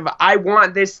want this device. I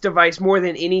want this device more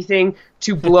than anything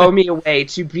to blow me away,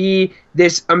 to be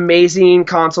this amazing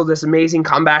console, this amazing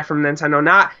comeback from Nintendo.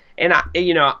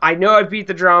 I know I've beat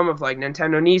the drum of like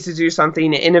Nintendo needs to do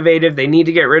something innovative. They need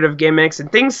to get rid of gimmicks and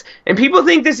things, and people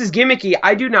think this is gimmicky.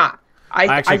 I do not.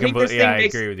 I think this thing I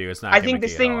agree with you. It's not. I think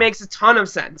this thing makes a ton of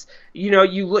sense. You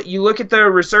look at the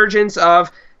resurgence of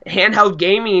handheld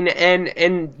gaming,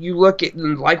 and you look at,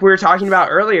 like we were talking about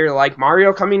earlier, like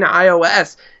Mario coming to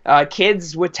iOS,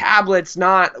 kids with tablets.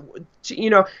 Not,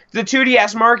 the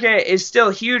 2DS market is still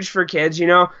huge for kids.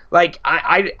 Like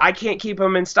I can't keep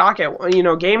them in stock at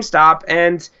GameStop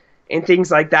and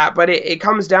things like that. But it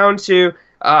comes down to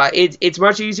it's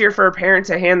much easier for a parent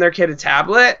to hand their kid a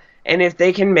tablet. And if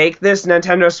they can make this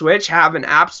Nintendo Switch have an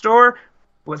app store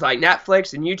with like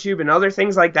Netflix and YouTube and other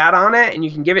things like that on it, and you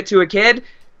can give it to a kid,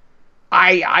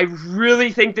 I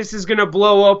really think this is going to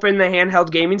blow open the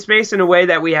handheld gaming space in a way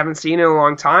that we haven't seen in a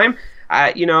long time.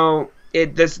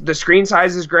 The screen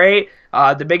size is great.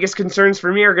 The biggest concerns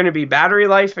for me are going to be battery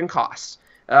life and cost.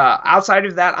 Outside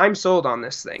of that, I'm sold on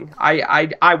this thing.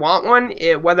 I want one.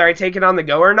 Whether I take it on the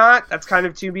go or not, that's kind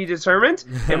of to be determined.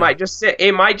 It might just sit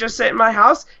in my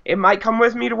house. It might come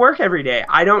with me to work every day.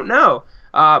 I don't know.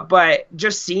 But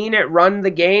just seeing it run the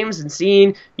games and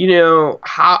seeing,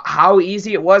 how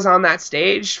easy it was on that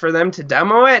stage for them to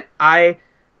demo it,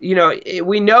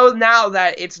 we know now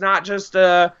that it's not just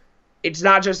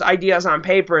ideas on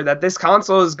paper, that this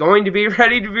console is going to be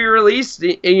ready to be released,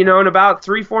 in about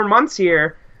 3-4 months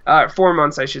here. 4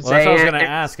 months, I should say. That's what I was going to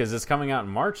ask. Is this coming out in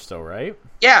March still, right?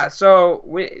 Yeah, so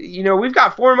we've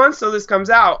got 4 months till this comes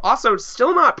out. Also, it's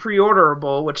still not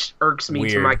pre-orderable, which irks me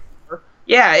to my core.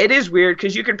 Yeah, it is weird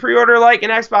because you could pre-order like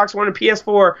an Xbox One and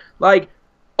PS4 like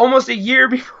almost a year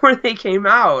before they came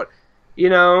out.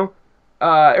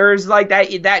 Or it's like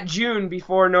that June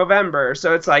before November,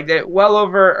 so it's like that well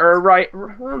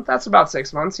over that's about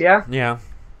 6 months, yeah.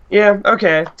 Yeah.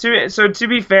 Okay. To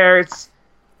be fair,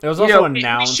 it was also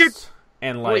announced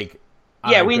and like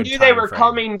we knew they were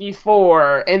coming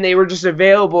before, and they were just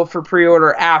available for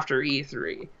pre-order after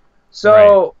E3.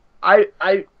 So right.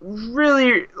 I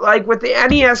really like with the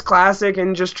NES Classic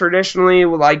and just traditionally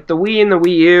like the Wii and the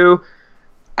Wii U.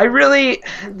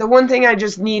 The one thing I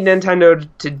just need Nintendo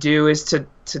to do is to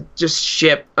just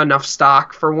ship enough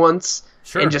stock for once.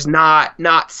 Sure. And just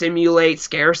not simulate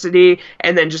scarcity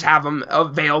and then just have them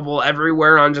available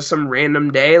everywhere on just some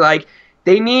random day. Like,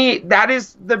 that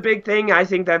is the big thing I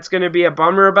think that's going to be a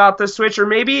bummer about the Switch, or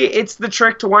maybe it's the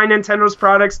trick to why Nintendo's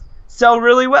products sell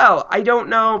really well. I don't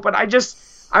know, but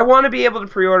I want to be able to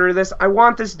pre-order this. I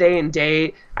want this day and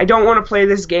date. I don't want to play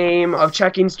this game of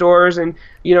checking stores and,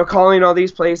 calling all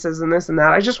these places and this and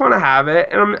that. I just want to have it,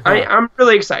 and I'm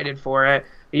really excited for it.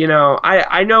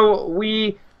 I know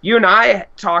we you and I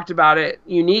talked about it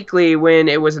uniquely when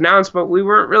it was announced, but we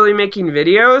weren't really making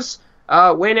videos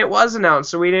when it was announced,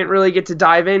 so we didn't really get to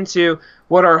dive into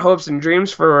what our hopes and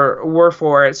dreams were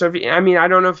for it. So, I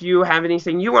don't know if you have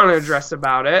anything you want to address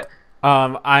about it.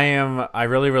 I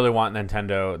really, really want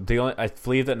Nintendo. I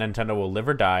believe that Nintendo will live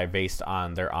or die based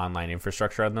on their online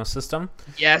infrastructure on the system.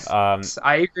 Yes,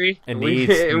 I agree.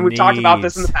 We talked about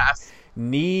this in the past.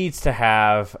 Needs to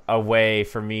have a way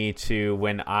for me to,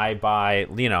 when I buy,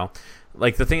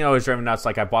 like the thing I was driving nuts,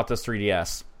 like I bought this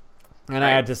 3DS. And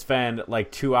I had to spend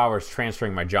like 2 hours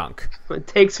transferring my junk. It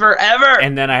takes forever.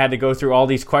 And then I had to go through all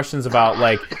these questions about,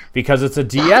 like, because it's a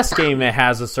DS game, it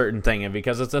has a certain thing. And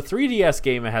because it's a 3DS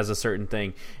game, it has a certain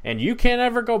thing. And you can't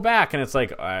ever go back. And it's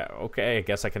like, okay, I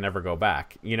guess I can never go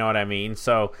back. You know what I mean?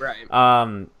 So,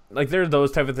 like, there are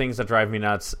those type of things that drive me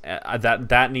nuts.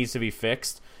 That needs to be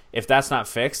fixed. If that's not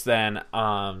fixed, then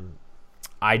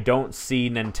I don't see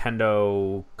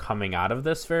Nintendo coming out of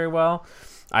this very well.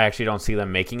 I actually don't see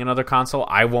them making another console.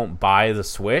 I won't buy the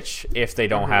Switch if they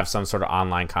don't have some sort of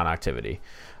online connectivity.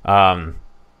 And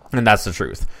that's the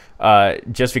truth.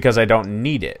 Just because I don't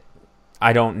need it.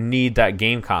 I don't need that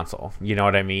game console. You know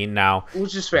what I mean? Now,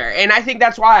 which is fair. And I think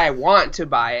that's why I want to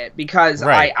buy it, because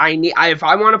I need, if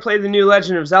I want to play the new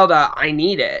Legend of Zelda, I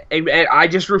need it. I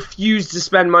just refuse to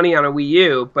spend money on a Wii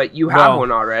U, but you have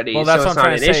one already. Well, that's so what I'm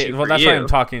trying to say. Well, that's what I'm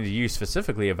talking to you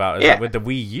specifically about. Is that with the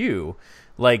Wii U,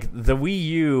 like, the Wii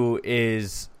U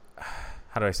is...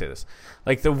 How do I say this?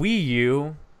 Like, the Wii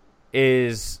U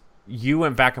is... You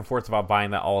went back and forth about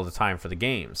buying that all the time for the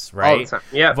games, right? All the time,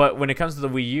 yeah. But when it comes to the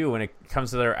Wii U, when it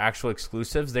comes to their actual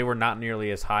exclusives, they were not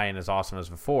nearly as high and as awesome as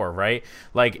before, right?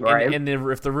 Like,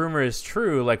 if the rumor is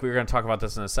true, like we were going to talk about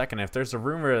this in a second, if there's a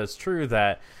rumor that's true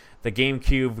that the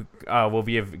GameCube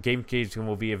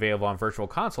will be available on Virtual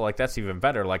Console, like, that's even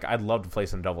better. Like, I'd love to play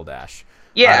some Double Dash.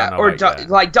 Yeah, or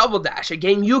like Double Dash, a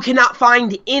game you cannot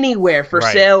find anywhere for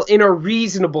sale in a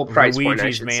reasonable price point,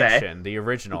 I should Mansion, say. The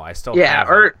original, I still have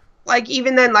it. Or like,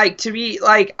 even then, like, to be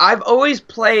like, I've always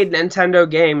played Nintendo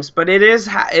games, but it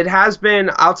has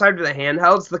been, outside of the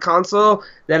handhelds, the console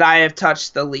that I have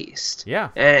touched the least. Yeah,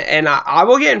 and I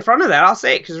will get in front of that. I'll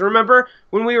say it, because remember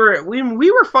when we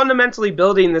were fundamentally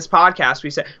building this podcast,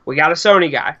 we said we got a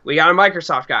Sony guy, we got a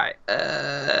Microsoft guy,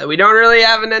 we don't really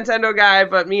have a Nintendo guy,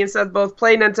 but me and Seth both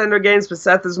play Nintendo games, but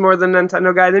Seth is more the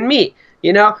Nintendo guy than me,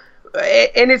 you know.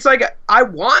 And it's like, I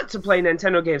want to play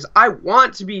Nintendo games. I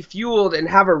want to be fueled and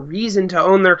have a reason to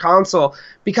own their console,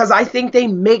 because I think they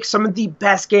make some of the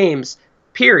best games,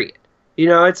 period. You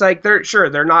know, it's like,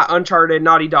 they're not Uncharted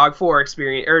Naughty Dog 4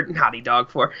 experience, or Naughty Dog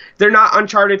 4. They're not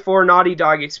Uncharted 4 Naughty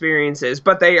Dog experiences,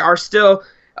 but they are still,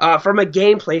 from a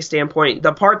gameplay standpoint,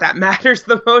 the part that matters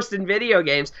the most in video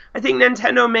games. I think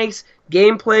Nintendo makes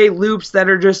gameplay loops that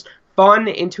are just fun,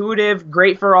 intuitive,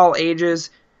 great for all ages,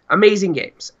 amazing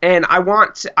games, and I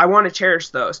want to cherish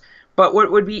those. But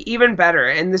what would be even better,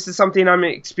 and this is something I'm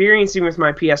experiencing with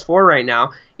my PS4 right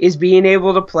now, is being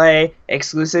able to play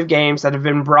exclusive games that have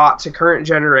been brought to current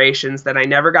generations that I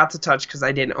never got to touch because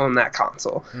I didn't own that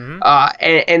console.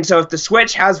 Mm-hmm. And so if the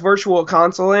Switch has Virtual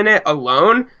Console in it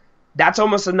alone, that's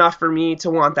almost enough for me to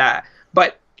want that.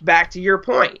 But back to your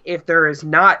point, if there is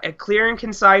not a clear and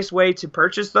concise way to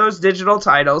purchase those digital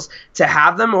titles, to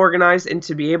have them organized, and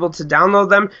to be able to download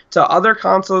them to other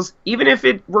consoles, even if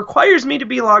it requires me to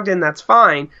be logged in, that's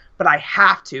fine, but I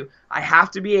have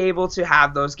to be able to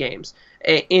have those games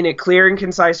in a clear and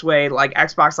concise way, like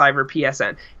Xbox Live or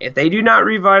PSN. If they do not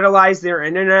revitalize their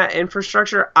internet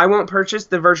infrastructure, I won't purchase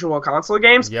the Virtual Console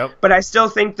games. Yep. But I still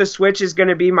think the Switch is going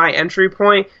to be my entry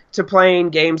point to playing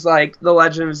games like The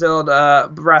Legend of Zelda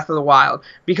Breath of the Wild,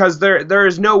 because there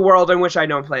is no world in which I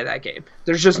don't play that game.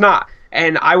 There's just not.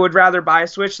 And I would rather buy a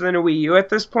Switch than a Wii U at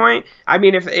this point. I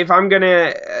mean, if I'm going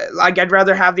to, like, I'd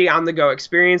rather have the on-the-go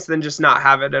experience than just not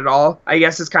have it at all. I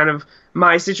guess it's kind of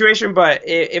my situation. But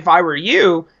if I were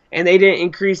you and they didn't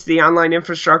increase the online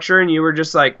infrastructure and you were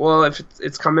just like, well, if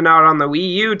it's coming out on the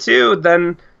Wii U too,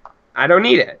 then I don't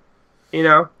need it, you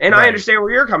know? And right. I understand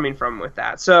where you're coming from with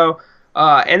that. So,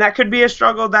 and that could be a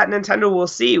struggle that Nintendo will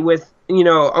see with, you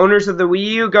know, owners of the Wii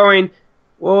U going,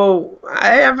 well,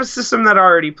 I have a system that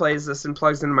already plays this and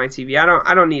plugs into my TV.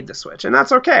 I don't need the Switch, and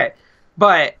that's okay.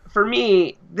 But for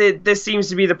me, this seems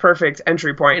to be the perfect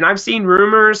entry point. And I've seen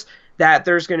rumors that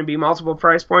there's going to be multiple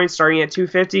price points starting at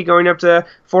 $250 going up to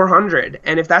 $400.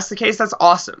 And if that's the case, that's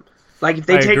awesome. Like, if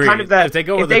they take agree. Kind of that,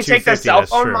 if they take the cell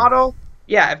phone model,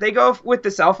 yeah, if they go with the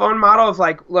cell phone model of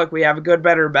like, look, we have a good,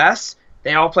 better, best.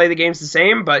 They all play the games the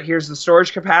same, but here's the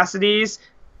storage capacities.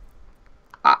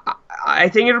 I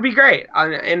think it'll be great.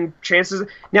 And chances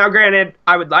now, granted,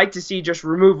 I would like to see just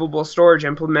removable storage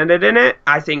implemented in it.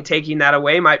 I think taking that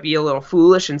away might be a little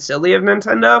foolish and silly of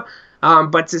Nintendo.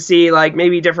 But to see like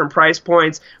maybe different price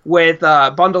points with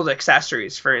bundled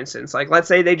accessories, for instance, like let's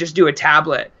say they just do a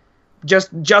tablet.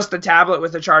 Just a tablet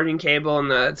with a charging cable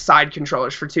and the side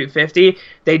controllers for $250.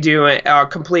 They do a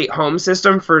complete home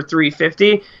system for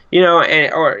 $350.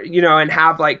 And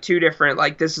have like two different,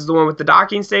 like this is the one with the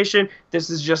docking station.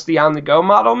 This is just the on-the-go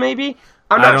model, maybe.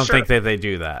 I don't think that they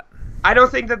do that. I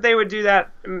don't think that they would do that,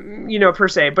 per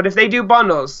se. But if they do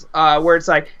bundles, where it's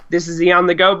like, this is the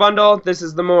on-the-go bundle, this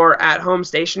is the more at-home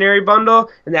stationary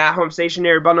bundle, and the at-home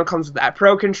stationary bundle comes with that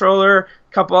Pro controller,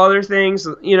 a couple other things,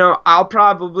 I'll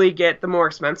probably get the more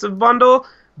expensive bundle.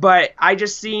 But I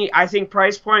think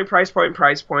price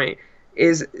point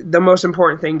is the most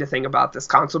important thing to think about this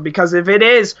console. Because if it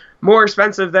is more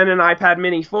expensive than an iPad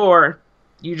Mini 4,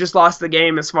 you just lost the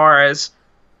game as far as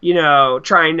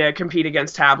trying to compete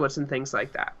against tablets and things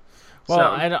like that. Well,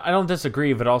 so. I don't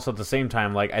disagree, but also at the same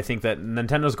time, like I think that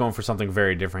Nintendo's going for something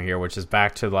very different here, which is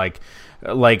back to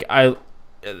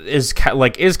is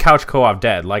couch co-op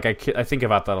dead? Like I think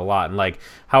about that a lot, and like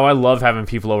how I love having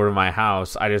people over to my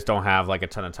house. I just don't have like a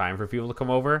ton of time for people to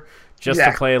come over just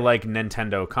to play like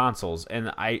Nintendo consoles,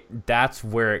 and that's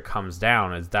where it comes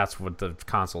down. Is that's what the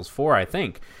console's for, I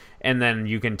think. And then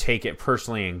you can take it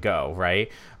personally and go,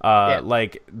 right?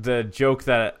 Like the joke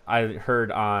that I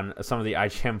heard on some of the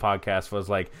IGN podcasts was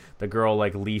like the girl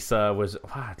like Lisa was,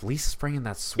 wow, Lisa's bringing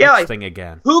that Switch thing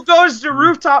again. Who goes to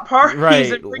rooftop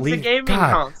parties and brings the gaming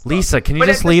console? Lisa, can you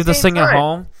just leave this thing at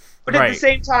home? But at the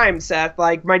same time, Seth,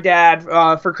 like my dad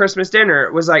for Christmas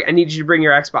dinner was like, I need you to bring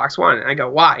your Xbox One. And I go,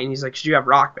 why? And he's like, 'cause you have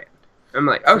Rock Band. I'm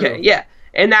like, okay, yeah.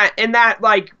 And that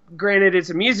like, granted, it's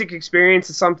a music experience.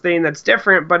 It's something that's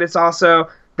different, but it's also,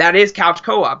 that is couch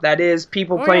co-op. That is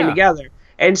people playing together.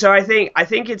 And so I think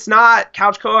it's not,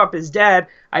 couch co-op is dead.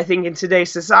 I think in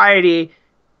today's society,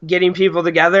 getting people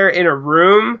together in a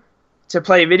room to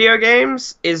play video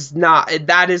games is not,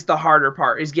 that is the harder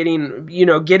part, is getting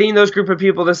those group of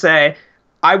people to say,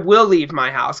 I will leave my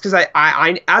house, because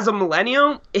I as a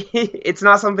millennial, it's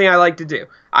not something I like to do.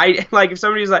 I like if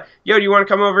somebody's like, "Yo, do you want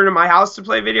to come over to my house to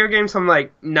play video games?" I'm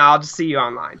like, "No, I'll just see you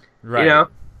online." Right.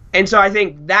 And so I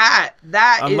think that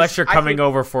unless you're coming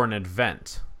over for an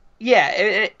event.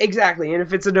 Yeah, exactly. And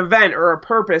if it's an event or a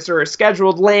purpose or a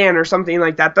scheduled LAN or something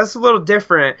like that, that's a little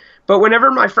different. But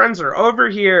whenever my friends are over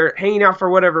here hanging out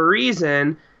for whatever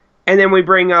reason, and then we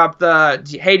bring up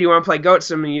hey, do you want to play Goat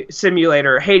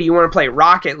Simulator? Hey, do you want to play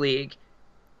Rocket League?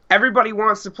 Everybody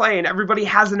wants to play, and everybody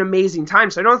has an amazing time.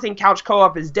 So I don't think couch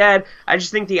co-op is dead. I just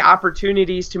think the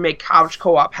opportunities to make couch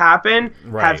co-op happen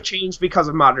have changed because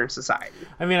of modern society.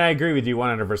 I mean, I agree with you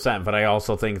 100%, but I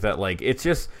also think that like it's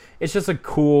just a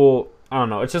cool, I don't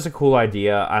know, it's just a cool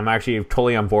idea. I'm actually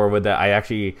totally on board with that. I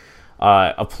actually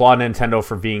applaud Nintendo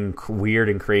for being weird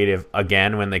and creative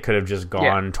again when they could have just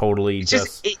gone totally it's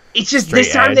just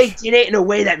this time they did it in a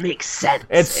way that makes sense.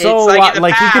 It's so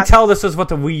like you could tell this is what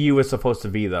the Wii U was supposed to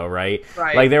be, though, right?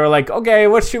 Like they were like, okay,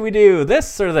 what should we do,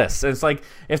 this or this? And it's like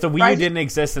if the Wii U didn't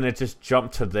exist and it just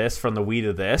jumped to this from the Wii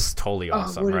to this, totally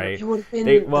awesome, right? It would have been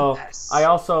the best. I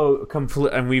also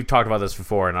and we've talked about this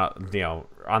before, and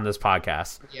on this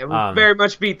podcast, we very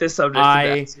much beat this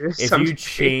subject. If you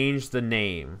change the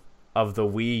name of the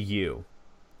Wii U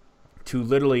to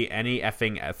literally any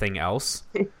effing thing else,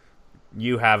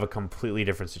 you have a completely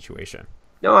different situation.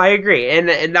 No, I agree,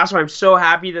 and that's why I'm so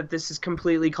happy that this is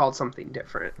completely called something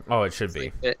different. Oh, it should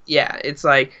be. It's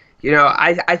like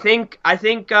I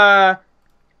think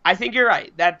you're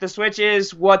right that the Switch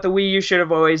is what the Wii U should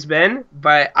have always been,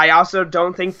 but I also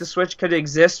don't think the Switch could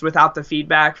exist without the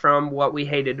feedback from what we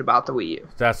hated about the Wii U.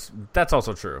 That's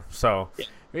also true. So. Yeah.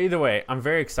 Either way, I'm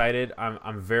very excited.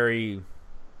 I'm very,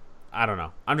 I don't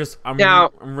know. I'm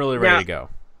really ready to go.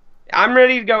 I'm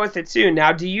ready to go with it too.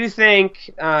 Now, do you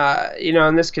think,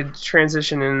 and this could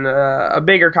transition in a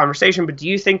bigger conversation, but do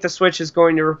you think the Switch is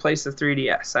going to replace the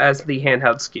 3DS as the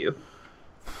handheld SKU?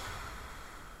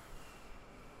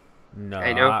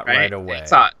 No, not right away.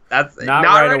 Not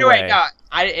right away. No,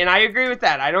 I agree with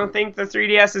that. I don't think the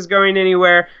 3DS is going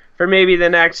anywhere. For maybe the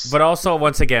next... But also,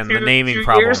 once again, the naming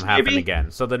problem happened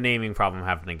again. So the naming problem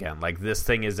happened again. Like, this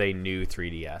thing is a new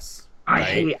 3DS.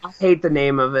 Right? I hate the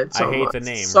name of it so much. I hate the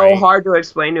name, It's so hard to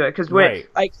explain to it. Because,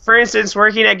 like, for instance,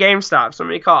 working at GameStop,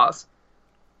 somebody calls.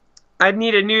 I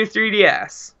need a new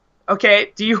 3DS.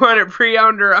 Okay, do you want it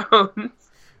pre-owned or owned?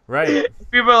 Right.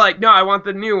 People are like, no, I want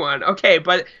the new one. Okay,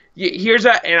 but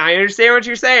and I understand what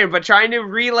you're saying, but trying to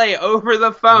relay over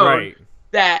the phone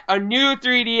that a new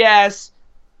 3DS...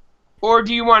 Or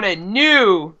do you want a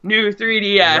new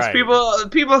 3DS?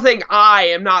 Right. People think I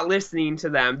am not listening to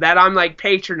them, that I'm like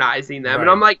patronizing them, Right. and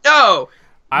I'm like, no.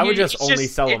 I would just only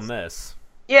sell them this.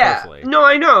 Yeah, personally. no,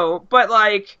 I know, but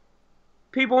like,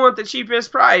 people want the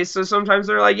cheapest price, so sometimes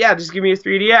they're like, yeah, just give me a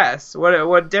 3DS.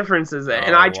 What difference is it?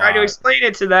 And I try to explain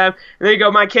it to them, and they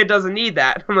go, my kid doesn't need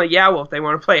that. I'm like, yeah, well, if they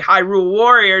want to play Hyrule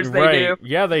Warriors, they do.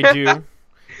 Yeah, they do.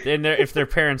 And if their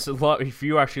parents if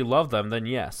you actually love them, then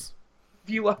yes. If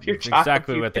you love your It's child,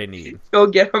 exactly what they need. You'll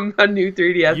get them a new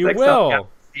 3DS You XL will.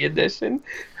 Galaxy Edition.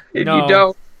 If No. you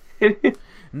don't,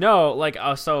 No, like,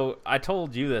 so I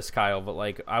told you this, Kyle, but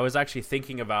like, I was actually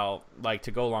thinking about, like,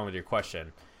 to go along with your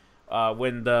question,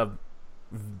 when the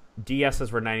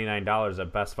DSs were $99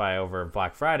 at Best Buy over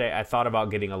Black Friday, I thought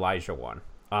about getting Elijah one.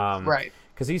 right?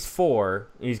 Because he's 4,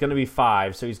 he's going to be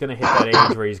 5, so he's going to hit that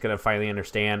age where he's going to finally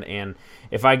understand. And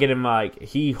if I get him, like,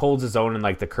 he holds his own in,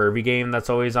 like, the Kirby game that's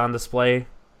always on display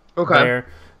there.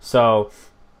 So,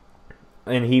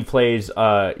 and he plays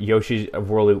Yoshi's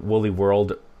Woolly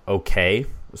World okay.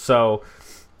 So,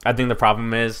 I think the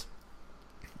problem is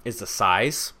the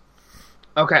size.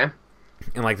 Okay.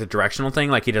 And, like, the directional thing,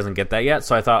 like, he doesn't get that yet.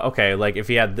 So I thought, okay, like, if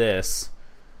he had this,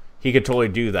 he could totally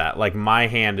do that. Like, my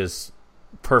hand is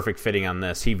perfect fitting on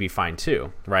this, he'd be fine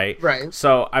too, right? Right.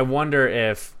 So I wonder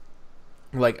if,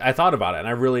 like, I thought about it, and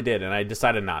I really did, and I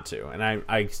decided not to, and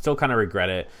I still kind of regret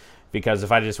it, because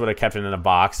if I just would have kept it in a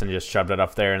box and just shoved it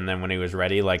up there, and then when he was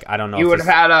ready, like, I don't know, you would have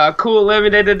had a cool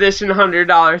limited edition $100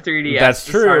 3DS. That's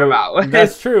to start him out with.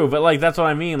 That's true, but like, that's what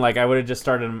I mean. Like, I would have just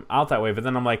started him out that way, but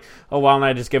then I'm like, oh, why don't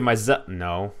I just give my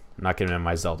no, I'm not giving him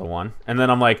my Zelda one, and then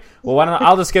I'm like, well, why don't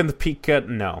I'll just give him the Pika?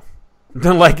 No.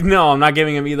 Like, no, I'm not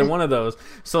giving him either one of those.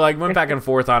 So, like, went back and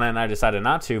forth on it, and I decided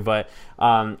not to. But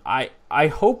I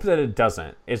hope that it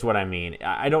doesn't, is what I mean.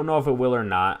 I don't know if it will or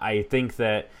not. I think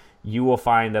that you will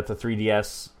find that the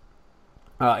 3DS,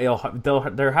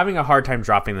 they're having a hard time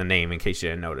dropping the name, in case you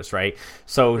didn't notice, right?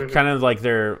 So, kind of like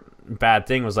their bad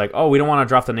thing was like, oh, we don't want to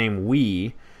drop the name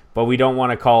Wii, but we don't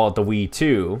want to call it the Wii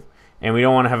 2, and we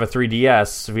don't want to have a 3DS,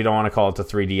 so we don't want to call it the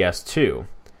 3DS 2.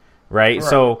 Right?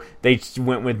 So they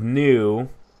went with new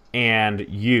and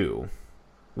you,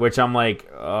 which I'm like,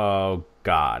 oh,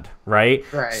 God. Right?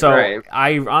 So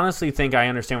I honestly think I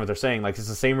understand what they're saying. Like, it's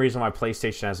the same reason why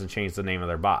PlayStation hasn't changed the name of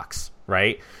their box,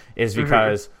 right? Is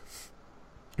because,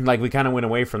 like, we kind of went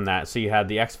away from that. So you had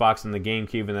the Xbox and the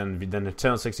GameCube, and then the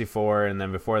Nintendo 64, and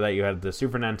then before that you had the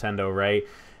Super Nintendo, right?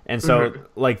 And so,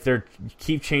 like, they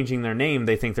keep changing their name.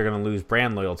 They think they're going to lose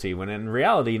brand loyalty, when in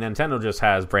reality, Nintendo just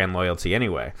has brand loyalty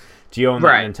anyway. Do you own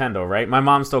that Nintendo, right? My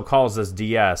mom still calls this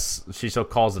DS. She still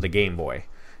calls it a Game Boy.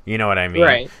 You know what I mean?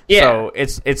 Right. Yeah. So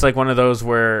it's like one of those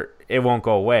where it won't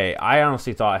go away. I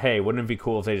honestly thought, hey, wouldn't it be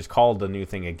cool if they just called the new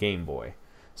thing a Game Boy?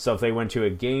 So if they went to a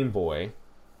Game Boy,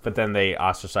 but then they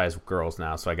ostracize girls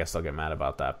now, so I guess they'll get mad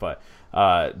about that. But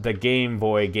the Game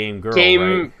Boy, Game Girl,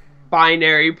 right?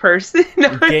 Binary person.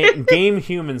 game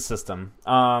human system.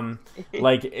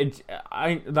 Like, it,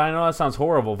 I know that sounds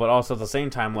horrible, but also at the same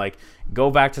time, like,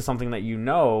 go back to something that you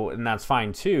know, and that's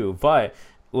fine too. But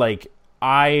like,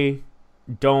 I'm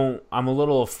a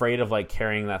little afraid of, like,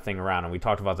 carrying that thing around, and we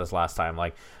talked about this last time.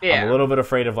 Like, I'm a little bit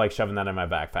afraid of, like, shoving that in my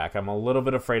backpack. I'm a little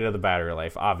bit afraid of the battery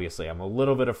life, obviously. I'm a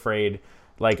little bit afraid,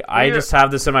 like, I just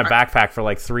have this in my backpack for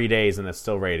like 3 days and it's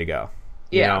still ready to go.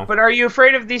 You know? But are you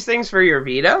afraid of these things for your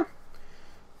Vita?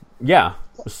 Yeah,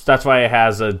 that's why it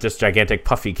has this gigantic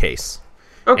puffy case.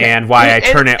 Okay. And why I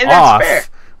turn it off fair.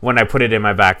 when I put it in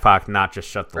my backpack, not just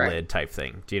shut the lid type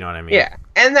thing. Do you know what I mean? Yeah,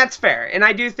 and that's fair. And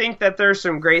I do think that there's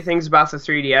some great things about the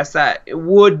 3DS that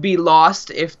would be lost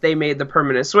if they made the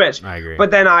permanent switch. I agree. But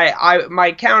then I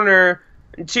my counter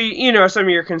to, you know, some of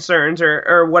your concerns,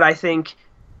 or what I think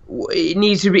it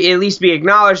needs to be at least be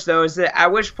acknowledged, though, is that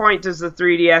at which point does the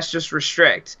 3DS just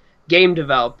restrict game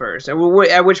developers? And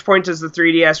at which point does the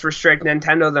 3DS restrict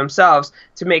Nintendo themselves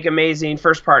to make amazing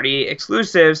first-party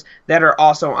exclusives that are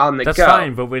also on the go? That's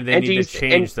fine, but they need to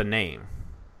change the name.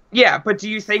 Yeah, but do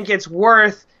you think it's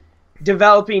worth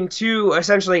developing two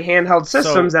essentially handheld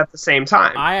systems at the same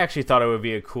time? I actually thought it would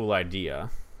be a cool idea,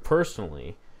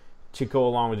 personally, to go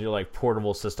along with your, like,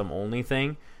 portable system only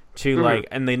thing, to like,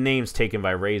 and the name's taken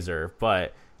by Razer,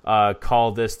 but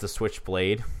call this the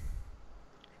Switchblade.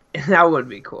 That would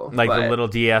be cool. Like, the little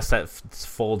DS that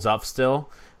folds up still.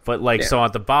 But, like, so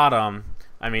at the bottom,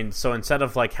 I mean, so instead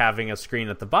of, like, having a screen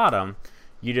at the bottom,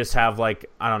 you just have, like,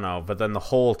 I don't know, but then the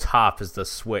whole top is the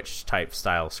Switch type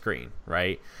style screen,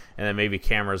 right? And then maybe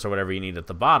cameras or whatever you need at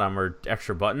the bottom, or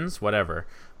extra buttons, whatever.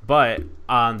 But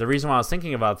the reason why I was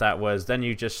thinking about that was then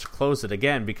you just close it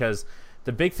again, because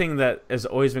the big thing that has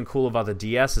always been cool about the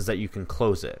DS is that you can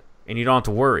close it. and you don't have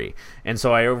to worry. And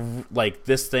so I like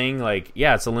this thing, like,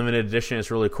 yeah, it's a limited edition,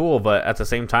 it's really cool, but at the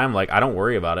same time, like, I don't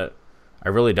worry about it. I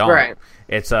really don't. Right.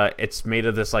 It's made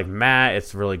of this like matte.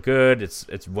 It's really good.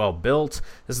 It's well built.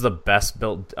 This is the best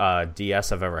built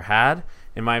DS I've ever had,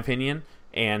 in my opinion.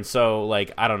 And so,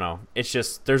 like, I don't know. It's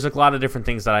just there's a lot of different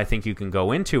things that I think you can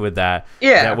go into with that.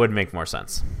 Yeah. That would make more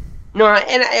sense. No,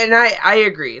 and I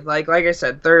agree. Like I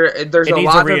said, there's a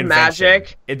lot of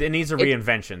magic. It needs a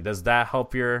reinvention. Does that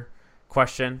help your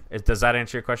question? Does that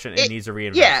answer your question? It needs a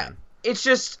reinvention. Yeah. It's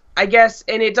just, I guess,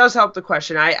 and it does help the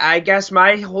question. I guess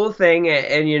my whole thing,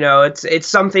 and you know, it's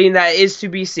something that is to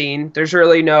be seen. There's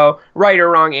really no right or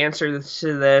wrong answer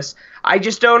to this. I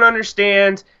just don't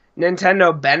understand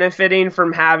Nintendo benefiting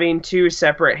from having two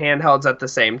separate handhelds at the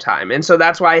same time. And so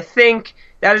that's why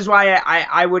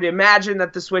I would imagine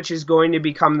that the Switch is going to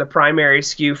become the primary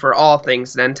SKU for all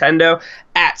things Nintendo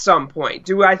at some point.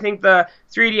 Do I think the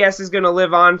 3DS is going to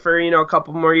live on for, you know, a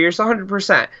couple more years?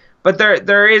 100%. But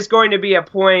there is going to be a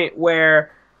point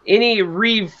where any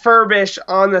refurbish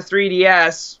on the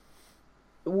 3DS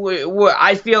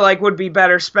I feel like would be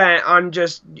better spent on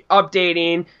just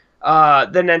updating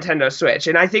the Nintendo Switch.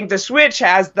 And I think the Switch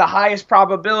has the highest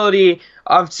probability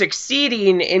of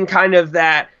succeeding in kind of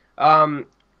that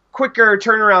quicker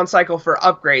turnaround cycle for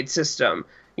upgrade system.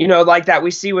 You know, like that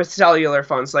we see with cellular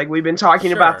phones. Like we've been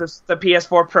talking about the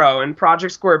PS4 Pro and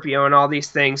Project Scorpio and all these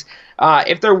things.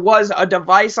 If there was a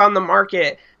device on the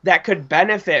market that could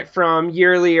benefit from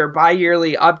yearly or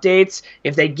bi-yearly updates,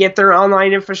 if they get their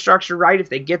online infrastructure right, if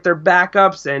they get their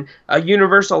backups and a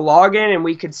universal login, and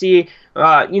we could see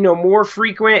more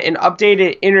frequent and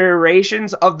updated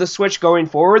iterations of the Switch going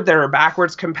forward that are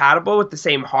backwards compatible with the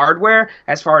same hardware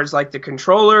as far as like the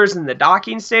controllers and the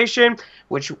docking station,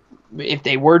 which if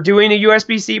they were doing a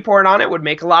USB-C port on it would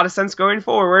make a lot of sense going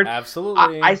forward.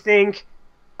 Absolutely.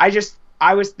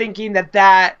 I was thinking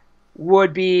that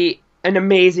would be an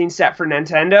amazing set for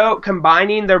Nintendo,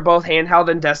 combining their both handheld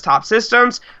and desktop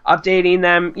systems, updating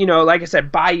them, you know, like I said,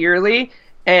 bi-yearly.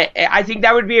 And I think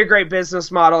that would be a great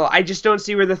business model. I just don't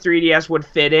see where the 3DS would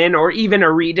fit in, or even a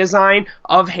redesign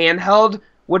of handheld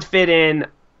would fit in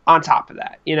on top of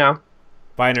that, you know?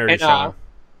 Binary Sean.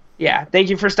 Yeah, thank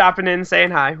you for stopping in and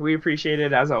saying hi. We appreciate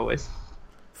it, as always.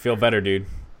 Feel better, dude.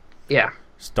 Yeah.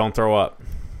 Just don't throw up.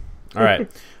 All right.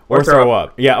 Or throw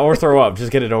up. Yeah, or throw up.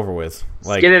 Just get it over with.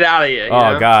 Like, just get it out of you.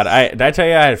 Oh, God. Did I tell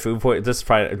you I had food poisoning? This is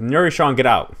probably... Nuri Sean, get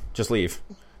out. Just leave.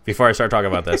 Before I start talking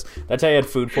about this. Did I tell you I had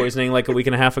food poisoning like a week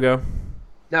and a half ago?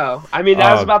 No. I mean,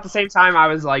 that was about the same time I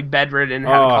was, like, bedridden and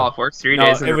had to call off work 3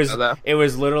 days in a row, though. It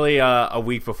was literally a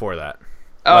week before that.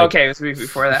 Oh, okay. It was a week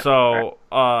before that. So,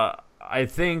 I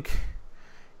think...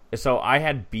 So, I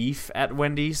had beef at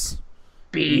Wendy's.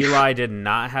 Beef. Eli did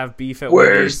not have beef at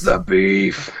Where's Wendy's. the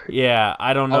beef? Yeah,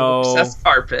 I don't know. That's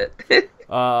carpet.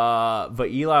 But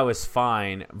Eli was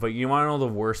fine. But you want to know the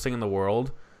worst thing in the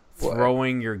world? What?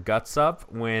 Throwing your guts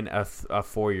up when a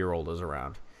 4-year-old is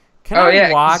around. Can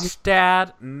I watch,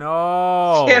 Dad?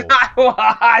 No. Can I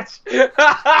watch?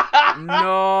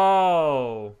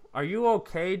 No. Are you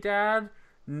okay, Dad?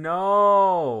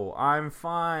 No. I'm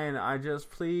fine.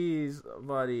 Please,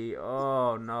 buddy.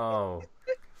 Oh, no.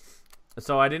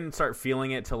 So I didn't start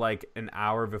feeling it till like an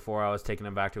hour before I was taking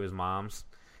him back to his mom's.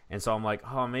 And so I'm like,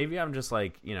 oh, maybe I'm just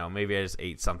like, you know, maybe I just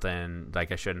ate something like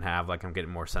I shouldn't have. Like I'm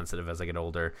getting more sensitive as I get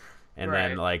older. And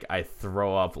then like I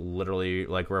throw up literally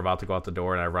like we're about to go out the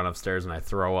door and I run upstairs and I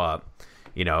throw up,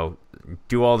 you know,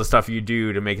 do all the stuff you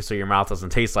do to make it so your mouth doesn't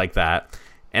taste like that.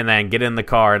 And then get in the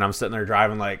car and I'm sitting there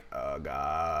driving like, oh,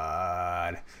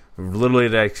 God. Literally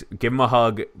like, give him a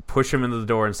hug, push him into the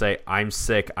door and say, I'm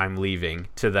sick, I'm leaving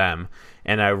to them.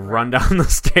 And I run down the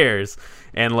stairs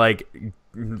and like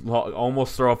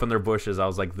almost throw up in their bushes. I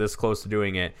was like this close to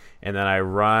doing it. And then I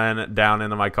run down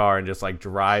into my car and just like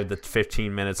drive the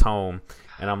 15 minutes home.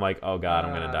 And I'm like, oh, God,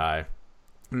 I'm going to die.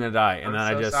 I'm going to die. And then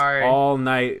I just all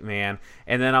night, man.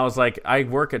 And then I was like, I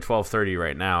work at 12:30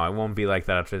 right now. I won't be like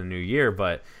that after the new year.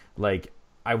 But like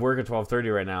I work at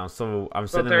 12:30 right now. So I'm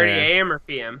sitting there. 12:30 a.m. or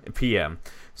p.m.? p.m.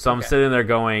 So I'm sitting there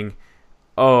going,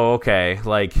 oh, okay.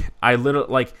 Like I literally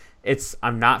like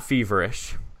I'm not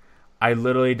feverish. I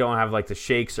literally don't have like the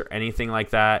shakes or anything like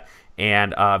that.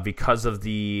 And because of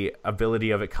the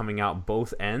ability of it coming out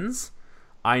both ends,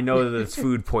 I know that it's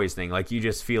food poisoning. Like you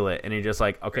just feel it and you're just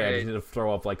like, okay, I just need to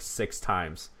throw up like 6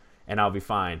 times and I'll be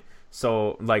fine.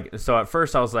 So at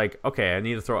first I was like, okay, I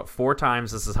need to throw up 4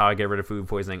 times. This is how I get rid of food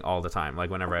poisoning all the time, like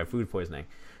whenever I have food poisoning.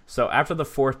 So after the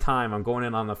 4th time, I'm going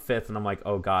in on the 5th, and I'm like,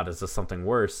 oh God, is this something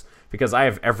worse? Because I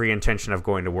have every intention of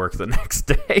going to work the next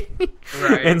day.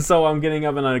 Right. And so I'm getting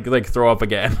up and I like throw up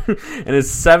again. And it's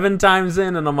 7 times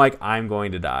in, and I'm like, I'm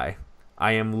going to die.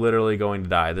 I am literally going to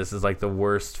die. This is like the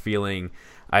worst feeling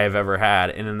I have ever had.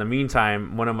 And in the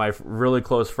meantime, one of my really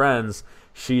close friends,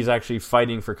 she's actually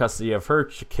fighting for custody of her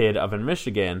kid up in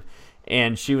Michigan.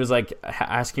 And she was like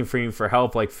asking for me for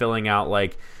help, like filling out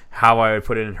like how I would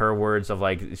put it in her words of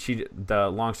like the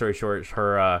long story short,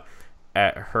 her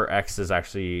ex is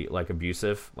actually like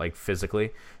abusive, like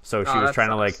physically. So she was trying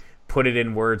to like put it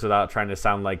in words without trying to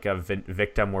sound like a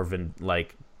victim or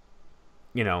like,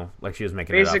 you know, like she was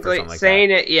making it up or something like saying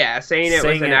that. Saying it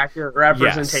was an accurate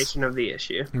representation of the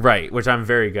issue. Right, which I'm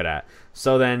very good at.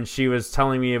 So then she was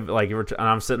telling me like, and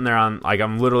I'm sitting there on like,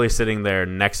 I'm literally sitting there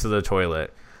next to the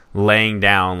toilet, laying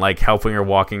down, like helping her,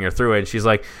 walking her through it. And she's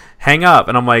like, hang up.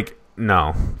 And I'm like,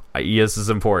 no, this is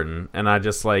important. And I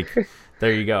just like,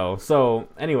 there you go. So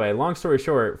anyway, long story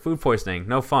short, food poisoning,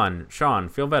 no fun. Sean,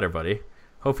 feel better, buddy.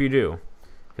 Hope you do,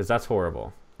 because that's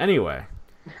horrible. Anyway,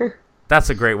 that's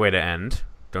a great way to end,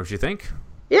 don't you think?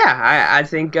 Yeah, I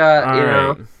think, you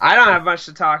know, I don't have much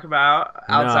to talk about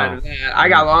outside of that. I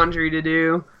got laundry to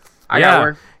do. I got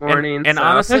work in the morning. And so.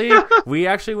 honestly, we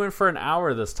actually went for an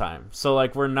hour this time. So,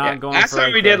 like, we're not going that's for...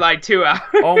 That's why we did, like, 2 hours.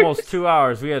 Almost 2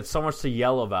 hours. We had so much to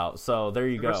yell about. So, there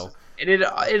you go. It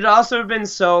had also been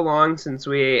so long since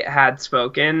we had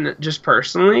spoken, just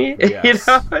personally. Yes.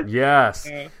 You know?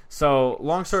 Yes. So,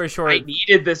 long story short... I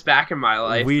needed this back in my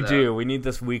life. We do. We need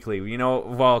this weekly. You know,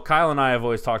 well, Kyle and I have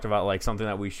always talked about, like, something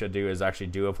that we should do is actually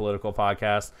do a political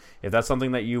podcast. If that's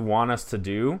something that you want us to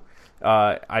do,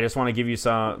 I just want to give you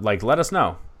some, like, let us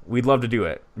know. We'd love to do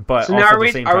it, but so also now at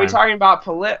the same time, are we talking about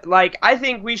like I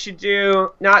think we should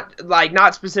do not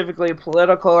specifically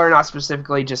political or not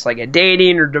specifically just like a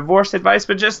dating or divorce advice,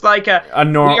 but just like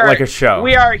a show.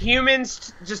 We are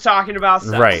humans just talking about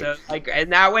stuff, right? So, like,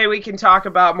 and that way we can talk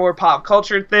about more pop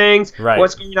culture things, right?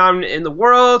 What's going on in the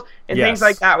world and things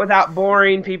like that without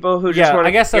boring people who just want to.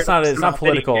 I guess that's not. It's not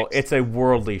political. It's a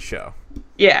worldly show.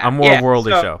 Yeah, a more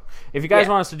worldly show. If you guys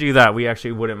want us to do that, we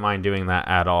actually wouldn't mind doing that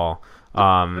at all.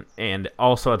 And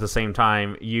also at the same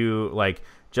time, you like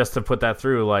just to put that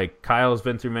through, like Kyle's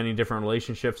been through many different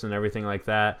relationships and everything like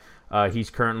that. He's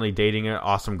currently dating an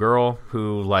awesome girl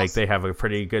who like they have a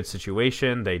pretty good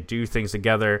situation. They do things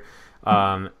together.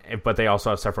 But they also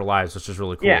have separate lives, which is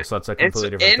really cool. Yeah. So that's a completely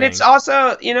different thing. And it's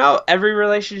also, you know, every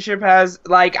relationship has,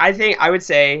 like, I would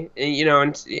say, you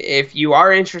know, if you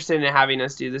are interested in having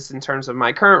us do this in terms of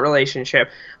my current relationship,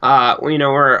 you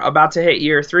know, we're about to hit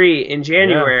year 3 in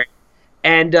January. Yeah.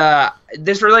 And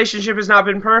this relationship has not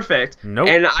been perfect. Nope.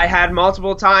 And I had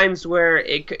multiple times where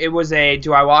it was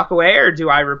do I walk away or do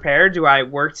I repair? Do I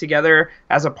work together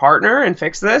as a partner and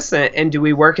fix this? And do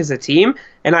we work as a team?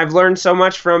 And I've learned so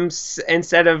much from,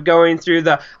 instead of going through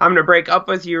the I'm going to break up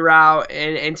with you route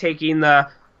and taking the,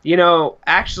 you know,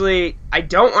 actually, I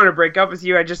don't want to break up with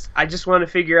you. I just want to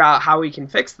figure out how we can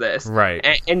fix this.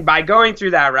 Right. And by going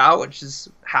through that route, which is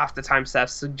half the time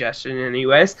Seth's suggestion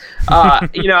anyways,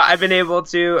 you know, I've been able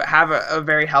to have a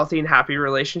very healthy and happy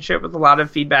relationship with a lot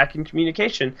of feedback and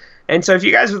communication. And so if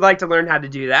you guys would like to learn how to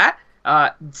do that,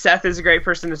 Seth is a great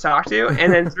person to talk to.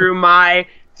 And then through my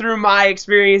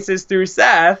experiences through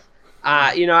Seth,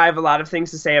 you know, I have a lot of things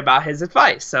to say about his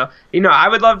advice. So, you know, I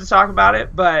would love to talk about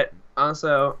it, but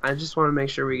also, I just want to make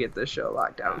sure we get this show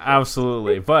locked down.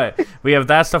 Absolutely. But we have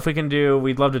that stuff we can do.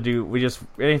 We'd love to do.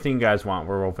 Anything you guys want,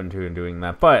 we're open to and doing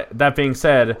that. But that being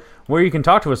said, where you can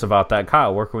talk to us about that,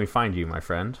 Kyle, where can we find you, my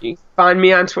friend? You can find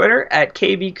me on Twitter at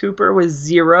KB Cooper with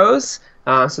zeros.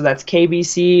 So that's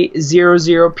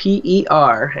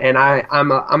KBC00PER. And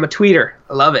I'm a tweeter.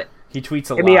 I love it. He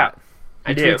tweets a lot. Hit me up.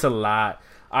 He tweets a lot.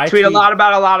 I tweet a lot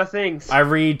about a lot of things. I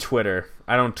read Twitter.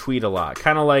 I don't tweet a lot.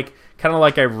 Kind of like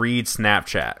I read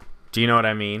Snapchat. Do you know what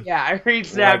I mean? Yeah, I read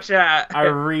Snapchat. I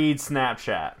read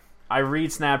Snapchat.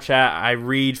 I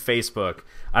read Facebook.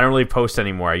 I don't really post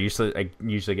anymore. I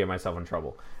usually get myself in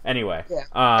trouble. Anyway. Yeah.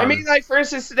 I mean, like, for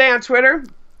instance, today on Twitter,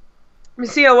 I'm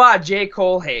seeing a lot of J.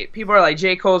 Cole hate. People are like,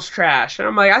 J. Cole's trash. And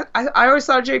I'm like, I always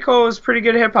thought J. Cole was a pretty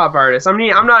good hip-hop artist. I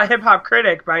mean, I'm not a hip-hop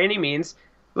critic by any means.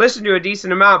 Listen to a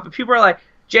decent amount, but people are like,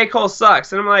 J. Cole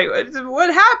sucks. And I'm like,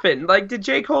 what happened? Like, did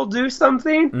J. Cole do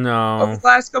something? No. Over the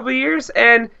last couple of years?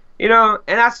 And, you know,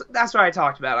 and that's what I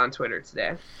talked about on Twitter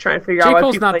today. Trying to figure out why J.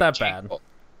 Cole's people not like that J. bad. Cole.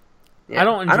 Yeah. I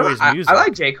don't enjoy his music. I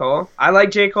like J. Cole. I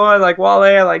like Wale.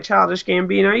 I like Childish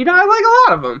Gambino. You know, I like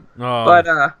a lot of them. Oh, but,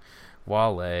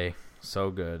 Wale.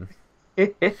 So good.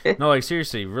 No, like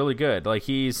seriously, really good. Like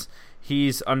he's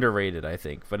underrated, I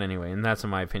think. But anyway, and that's in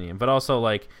my opinion. But also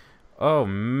like, oh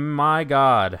my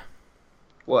god,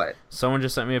 What? someone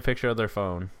just sent me a picture of their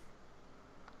phone.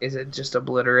 Is it just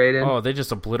obliterated? Oh, they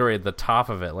just obliterated the top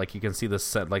of it. Like you can see the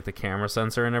set, like the camera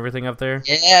sensor and everything up there.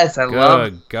 Yes, I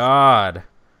love. Good God.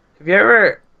 Have you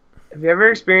ever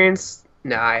experienced?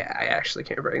 No, I actually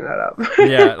can't bring that up.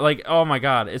 Yeah, like oh my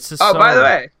God, it's just. Oh, so... by the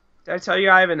way, did I tell you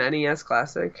I have an NES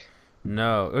Classic?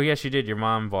 No. Oh yes, you did. Your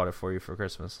mom bought it for you for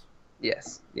Christmas.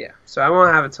 Yes. Yeah. So I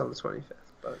won't have it till the 25th.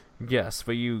 But Yes,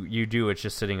 but you do. It's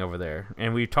just sitting over there,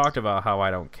 and we talked about how I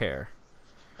don't care.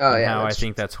 oh And yeah, how I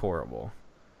think that's horrible,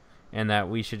 and that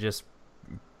we should just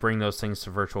bring those things to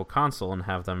Virtual Console and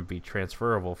have them be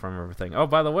transferable from everything. Oh,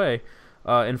 by the way,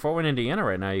 in Fort Wayne, Indiana,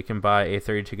 right now, you can buy a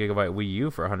 32 gigabyte Wii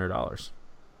U for $100.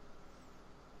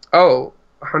 Oh,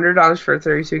 $100 for a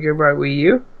 32 gigabyte Wii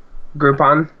U?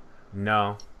 Groupon?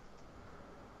 No.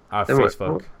 Then what-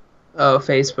 Facebook. Oh,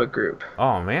 Facebook group.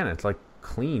 Oh man, it's like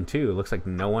clean too. It looks like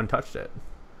no one touched it.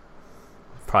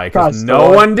 Probably Probably because no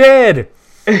stolen. one did.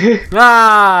 Jokes.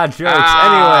 Ah.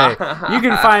 Anyway, you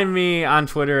can find me on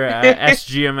Twitter at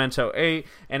sgmento8,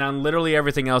 and on literally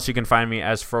everything else, you can find me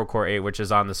as Frocor8, which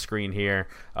is on the screen here.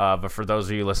 But for those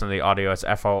of you listening to the audio, it's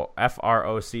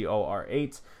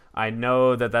FROCOR8. I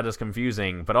know that is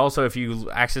confusing, but also if you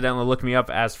accidentally look me up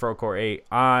as Frocor8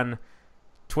 on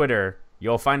Twitter,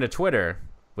 you'll find a Twitter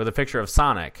with a picture of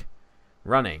Sonic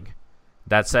running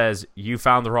that says, "You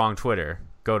found the wrong Twitter.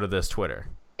 Go to this Twitter."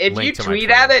 If Link you to my tweet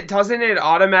Twitter. at it, doesn't it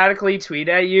automatically tweet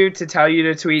at you to tell you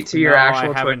to tweet to your No,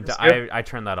 actual I haven't. Twitter? I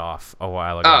turned that off a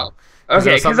while ago. Oh, It was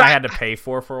okay. something Because I had to pay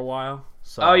for a while.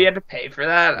 So. Oh, you had to pay for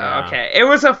that? Yeah. Oh, okay. It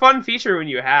was a fun feature when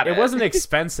you had it. It wasn't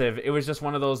expensive. It was just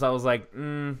one of those I was like,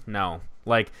 no.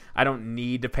 Like, I don't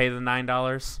need to pay the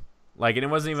 $9. Like, and it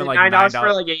wasn't even like $9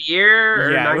 for like a year?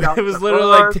 Or Yeah, $9 it was for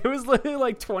literally 4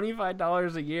 like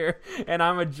 $25 a year, and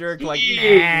I'm a jerk. Like,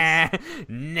 Jeez.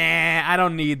 nah, I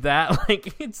don't need that.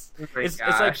 Like, it's Oh my it's like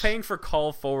gosh. paying for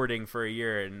call forwarding for a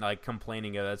year and like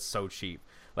complaining that that's so cheap.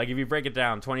 Like, if you break it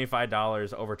down,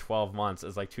 $25 over 12 months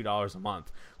is like $2 a month.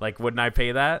 Like, wouldn't I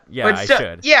pay that? Yeah, But I still,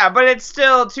 should. Yeah, but it's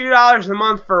still $2 a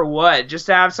month for what? Just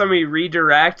to have somebody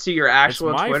redirect to your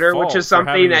actual my Twitter, which fault is for something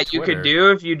having a that you could Twitter.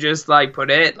 do if you just like put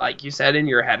it, like you said in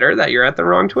your header, that you're at the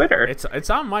wrong Twitter. It's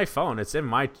on my phone. It's in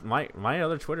my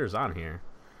other Twitter's on here.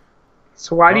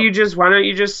 So why don't you just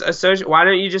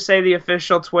say the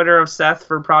official Twitter of Seth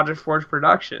for Project Forge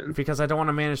Productions? Because I don't want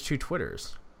to manage two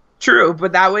Twitters. True,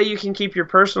 but that way you can keep your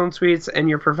personal tweets and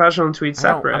your professional tweets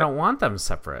separate. I don't want them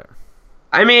separate.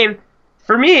 I mean,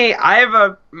 for me, I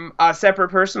have a separate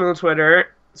personal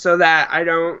Twitter so that I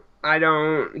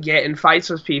don't get in fights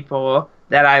with people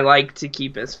that I like to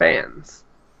keep as fans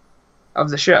of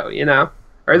the show, you know?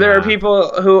 Or there are Yeah. people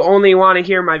who only want to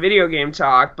hear my video game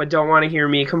talk but don't want to hear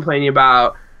me complaining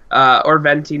about or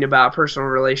venting about personal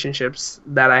relationships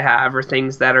that I have or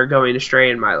things that are going astray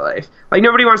in my life. Like,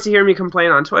 nobody wants to hear me complain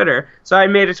on Twitter, so I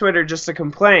made a Twitter just to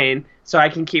complain so I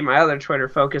can keep my other Twitter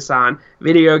focused on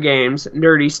video games,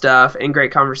 nerdy stuff, and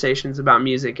great conversations about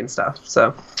music and stuff.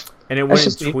 So, And it That's wouldn't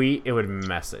just me. tweet, it would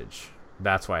message.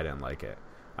 That's why I didn't like it.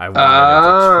 I wanted it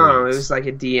it to tweet. was like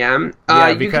a DM. Yeah,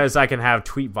 You because I can have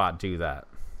Tweetbot do that.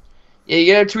 Yeah, you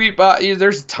get a tweet bot.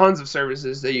 There's tons of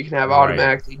services that you can have Right.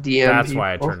 automatically DM. That's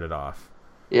why I people. turned it off.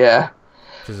 Yeah.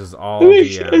 Because it's all That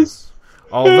makes DMs. sense.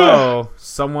 Although,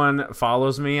 someone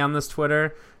follows me on this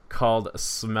Twitter called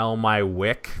Smell My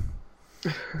Wick.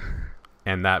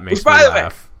 And that makes me By the way,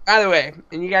 laugh. By the way,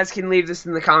 and you guys can leave this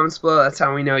in the comments below. That's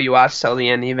how we know you watched till the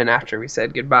end, even after we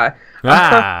said goodbye.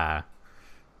 Ah!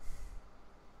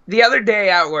 The other day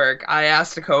at work, I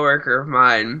asked a coworker of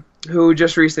mine who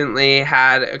just recently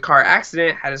had a car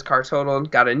accident, had his car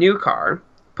totaled, got a new car,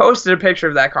 posted a picture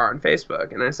of that car on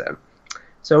Facebook, and I said,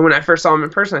 so when I first saw him in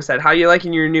person, I said, "How you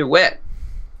liking your new whip?"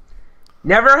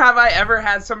 Never have I ever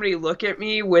had somebody look at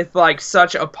me with like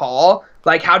such appall,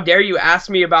 like "How dare you ask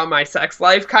me about my sex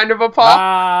life?" kind of appall.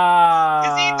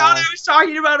 Because he thought I was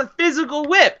talking about a physical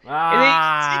whip.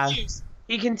 And then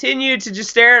he continued to just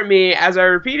stare at me as I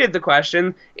repeated the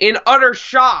question in utter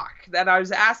shock that I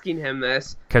was asking him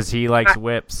this. Because he likes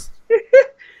whips.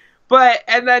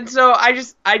 And then so I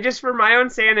just for my own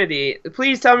sanity,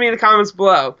 please tell me in the comments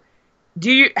below,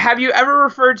 have you ever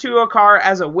referred to a car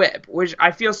as a whip? Which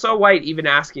I feel so white even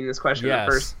asking this question at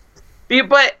first.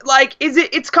 But like,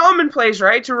 it's commonplace,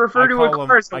 right, to refer to a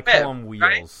car as a whip? I call them wheels.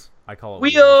 Right? I call it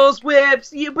Wheels,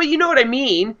 whips, but you know what I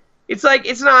mean. It's like,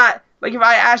 it's not like if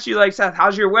I asked you, like, Seth,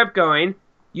 how's your whip going?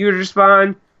 You would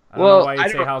respond, I don't well, know why you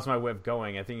say, how's my whip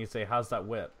going? I think you say, how's that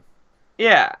whip?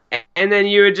 yeah. And then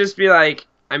you would just be like,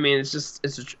 I mean,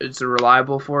 it's a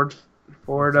reliable Ford.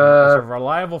 It's a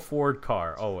reliable Ford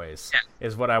car, always,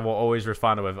 is what I will always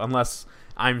respond with, unless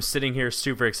I'm sitting here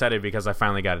super excited because I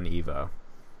finally got an Evo.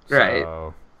 Right.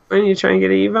 So, when you trying to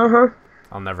get an Evo, huh?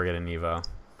 I'll never get an Evo.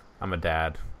 I'm a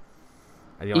dad.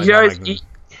 You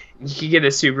could get a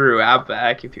Subaru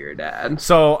Outback if you're a dad.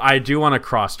 So I do want a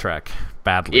Crosstrek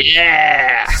badly.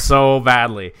 Yeah! So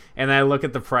badly. And I look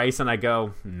at the price and I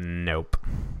go, nope.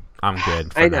 I'm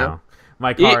good for now.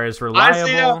 My car is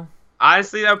reliable.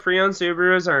 Honestly, though, pre-owned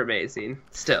Subarus are amazing.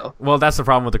 Still. Well, that's the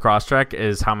problem with the Crosstrek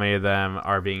is how many of them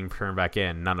are being turned back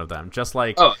in. None of them. Just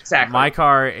like exactly. My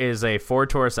car is a Ford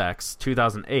Taurus X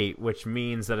 2008, which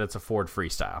means that it's a Ford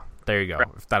Freestyle. There you go. Right.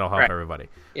 That'll help everybody.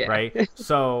 Yeah. Right?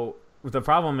 So the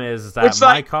problem is that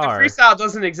my car... The Freestyle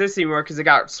doesn't exist anymore because it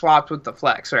got swapped with the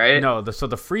Flex, right? No, so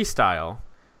the Freestyle,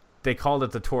 they called it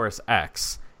the Taurus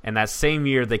X, and that same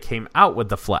year they came out with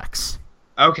the Flex.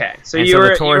 Okay. So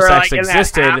the Taurus X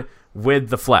existed with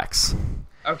the Flex.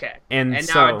 Okay. And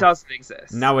now it doesn't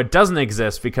exist. Now it doesn't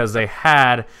exist because they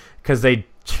kind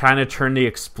of turned the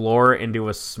Explorer into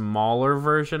a smaller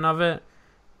version of it.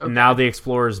 Okay. Now the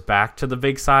Explorer's back to the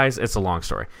big size. It's a long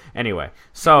story. Anyway,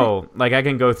 so like I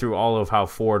can go through all of how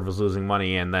Ford was losing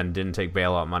money and then didn't take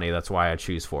bailout money. That's why I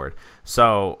choose Ford.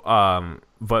 So,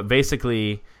 but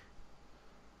basically,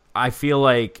 I feel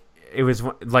like it was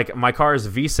like my car is a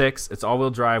V6. It's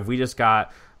all-wheel drive. We just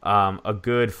got a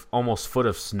good almost foot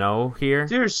of snow here.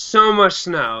 There's so much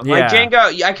snow. Yeah. Like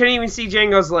Django, I couldn't even see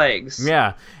Django's legs.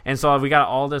 Yeah, and so we got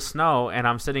all this snow, and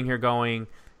I'm sitting here going,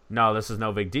 no, this is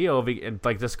no big deal.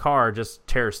 Like, this car just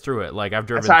tears through it. Like, I've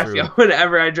driven That's how through. I feel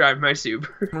whenever I drive my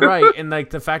Subaru. Right, and like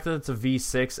the fact that it's a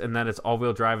V6 and then it's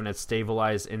all-wheel drive and it's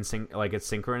stabilized like it's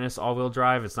synchronous all-wheel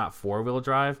drive. It's not four-wheel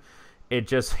drive. It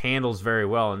just handles very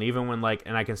well, and even when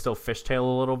and I can still fishtail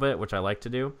a little bit, which I like to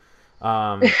do,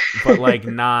 but like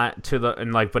not to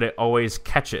the but it always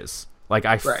catches. Like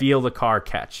I feel the car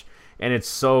catch, and it's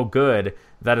so good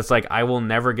that it's like I will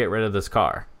never get rid of this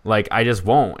car. Like I just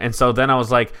won't. And so then I was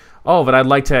like, oh, but I'd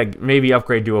like to maybe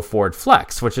upgrade to a Ford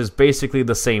Flex, which is basically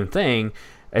the same thing.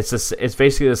 It's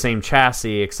basically the same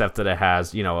chassis except that it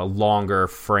has a longer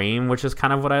frame, which is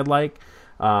kind of what I'd like.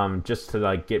 Just to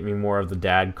like get me more of the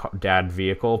dad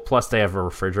vehicle. Plus, they have a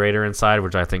refrigerator inside,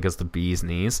 which I think is the bee's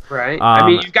knees. Right. I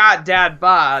mean, you've got dad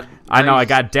bod. I know. I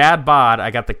got dad bod.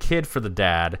 I got the kid for the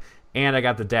dad, and I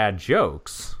got the dad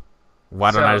jokes.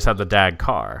 Why don't I just have the dad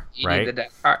car? You right. Need the dad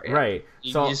car. Yeah. Right.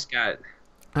 You just got.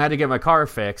 I had to get my car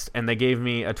fixed, and they gave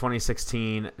me a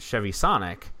 2016 Chevy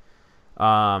Sonic,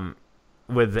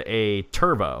 with a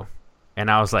turbo,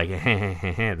 and I was like,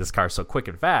 this car's so quick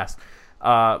and fast.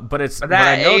 But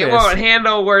it won't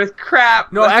handle worth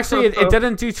crap. No, actually, it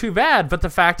didn't do too bad. But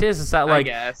the fact is that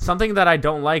like something that I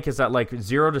don't like is that like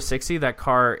 0 to 60, that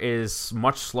car is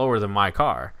much slower than my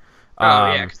car.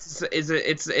 Cause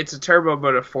it's a turbo,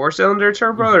 but a 4-cylinder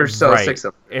turbo, or still a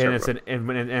 6-cylinder turbo?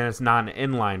 And it's not an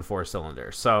inline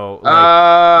 4-cylinder. So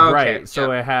right,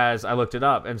 so it has. I looked it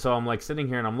up, and so I'm like sitting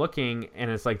here and I'm looking, and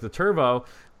it's like the turbo.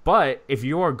 But if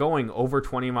you are going over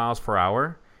 20 miles per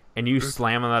hour and you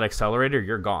slam on that accelerator,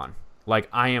 you're gone. Like,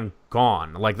 I am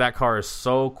gone. Like, that car is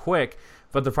so quick.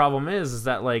 But the problem is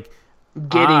that, like,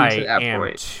 I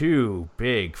am too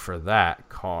big for that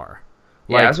car.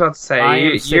 Like, I was about to say, I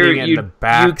am sitting in the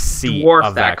back seat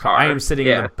of that car. I am sitting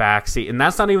in the back seat. And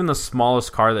that's not even the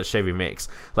smallest car that Chevy makes.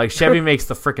 Like, Chevy makes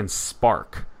the freaking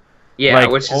Spark. Yeah,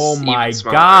 like, which is oh my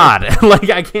god. Like,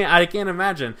 I can't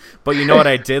imagine. But you know what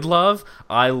I did love?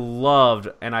 I loved,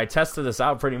 and I tested this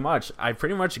out pretty much. I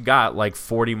pretty much got like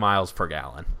 40 miles per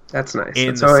gallon. That's nice. In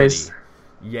it's the always city.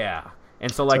 Yeah.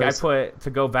 And so like to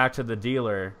go back to the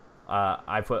dealer,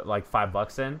 I put like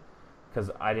 $5 in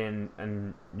because I didn't,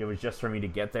 and it was just for me to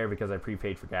get there because I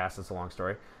prepaid for gas. It's a long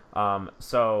story. But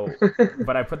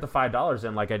I put the $5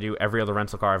 in like I do every other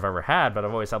rental car I've ever had, but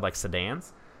I've always had like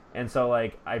sedans. And so,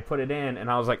 like, I put it in,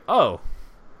 and I was like, oh,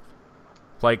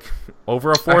 like,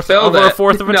 over a fourth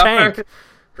of a tank.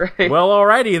 Right. Well,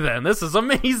 alrighty then. This is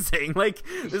amazing. Like,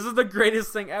 this is the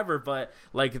greatest thing ever. But,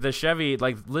 like, the Chevy,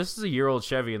 like, this is a year-old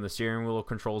Chevy, and the steering wheel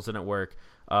controls didn't work.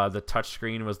 The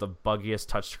touchscreen was the buggiest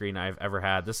touchscreen I've ever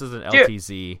had. This is an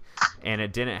LTZ, and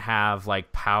it didn't have,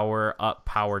 like, power up,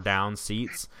 power down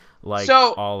seats. Like,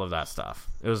 all of that stuff.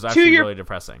 It was actually really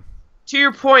depressing. To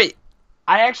your point,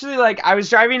 I actually I was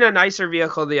driving a nicer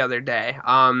vehicle the other day.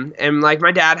 And like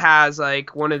my dad has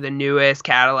like one of the newest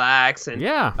Cadillacs, and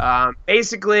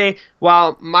basically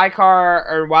while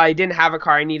I didn't have a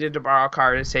car, I needed to borrow a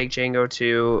car to take Django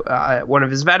to one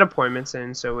of his vet appointments,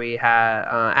 and so we had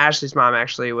Ashley's mom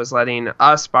actually was letting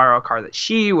us borrow a car that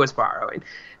she was borrowing.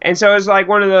 And so it was like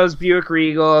one of those Buick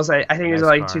Regals. I think it was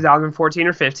like 2014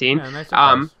 or 15. Yeah,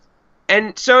 nice.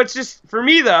 And so it's just, for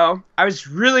me though, I was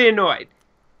really annoyed.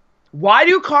 Why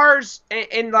do cars,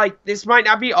 and like this might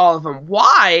not be all of them,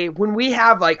 why, when we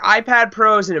have like iPad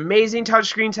Pros and amazing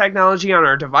touchscreen technology on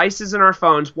our devices and our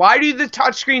phones, why do the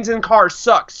touchscreens in cars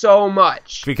suck so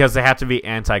much? Because they have to be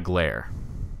anti-glare.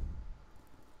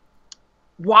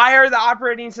 Why are the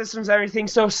operating systems everything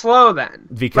so slow then?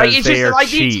 Because it's they just are like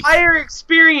cheap. The entire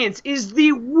experience is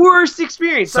the worst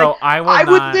experience. So I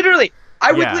would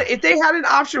if they had an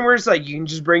option where it's like you can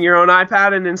just bring your own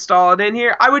iPad and install it in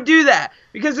here, I would do that,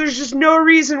 because there's just no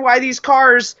reason why these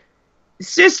cars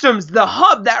systems, the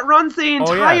hub that runs the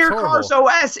entire car's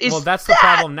OS is. Well, that's the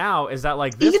problem now, is that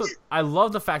like this. I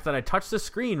love the fact that I touch the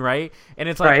screen, right, and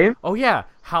it's like, oh yeah,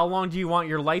 how long do you want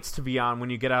your lights to be on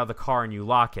when you get out of the car and you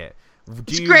lock it?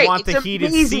 Do you want the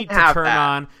heated seat to turn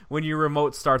on when you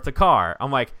remote start the car?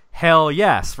 I'm like, hell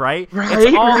yes, right?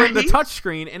 It's all in the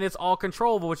touchscreen, and it's all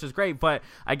controllable, which is great. But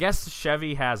I guess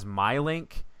Chevy has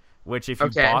MyLink, which if you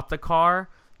bought the car,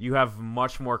 you have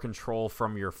much more control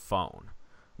from your phone.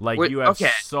 Like, you have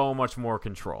so much more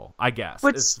control, I guess.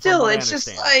 But still, it's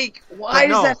just like, why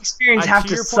does that experience have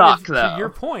to suck, though? To your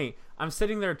point, I'm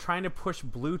sitting there trying to push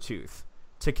Bluetooth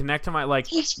to connect to my,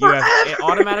 like, you have it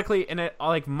automatically, and it,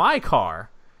 like, my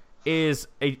car is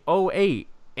a 08,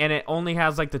 and it only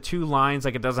has like the 2 lines,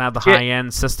 like it doesn't have the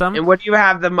high-end system. And what do you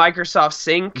have, the Microsoft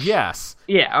Sync? Yes.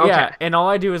 Yeah, okay. Yeah, and all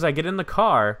I do is I get in the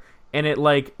car, and it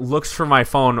like looks for my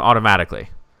phone automatically.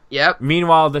 Yep.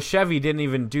 Meanwhile, the Chevy didn't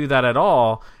even do that at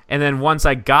all, and then once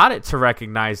I got it to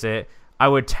recognize it, I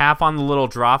would tap on the little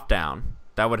drop-down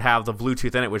that would have the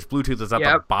Bluetooth in it, which Bluetooth is at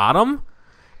the bottom.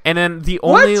 And then the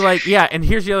only, and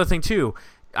here's the other thing, too.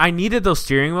 I needed those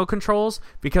steering wheel controls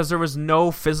because there was no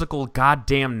physical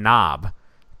goddamn knob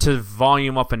to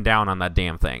volume up and down on that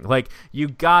damn thing. Like, you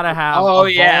gotta have a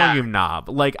volume knob.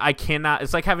 Like, I cannot.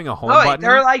 It's like having a home button.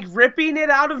 They're like ripping it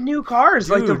out of new cars.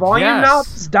 Dude, like, the volume knob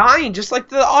is dying, just like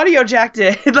the audio jack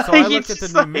did. So I looked at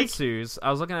the new Mitsus. I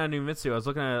was looking at a new Mitsu. I was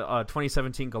looking at a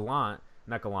 2017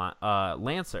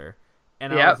 Lancer.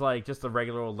 And I was like, just the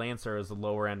regular old Lancer is the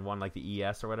lower end one, like the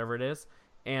ES or whatever it is.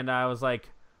 And I was like,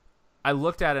 I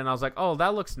looked at it and I was like, oh,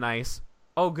 that looks nice.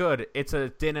 Oh, good. It's a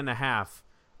DIN and a half.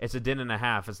 It's a DIN and a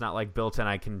half. It's not like built in.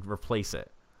 I can replace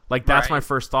it. Like, that's my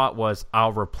first thought was,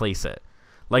 I'll replace it.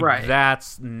 Like,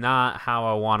 that's not how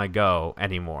I want to go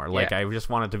anymore. Like, I just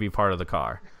want it to be part of the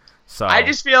car. So I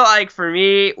just feel like, for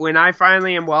me, when I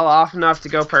finally am well off enough to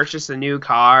go purchase a new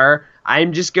car,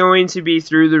 I'm just going to be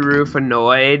through the roof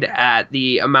annoyed at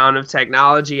the amount of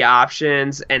technology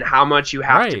options and how much you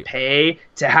have to pay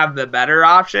to have the better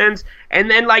options. And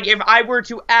then, like, if I were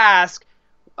to ask,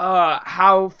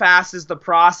 how fast is the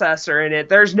processor in it,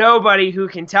 there's nobody who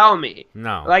can tell me.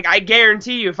 No. Like, I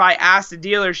guarantee you, if I asked a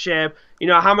dealership,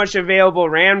 how much available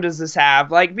RAM does this have?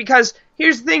 Like, because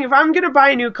here's the thing, if I'm going to buy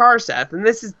a new car, Seth, and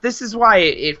this is why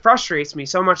it frustrates me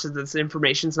so much that this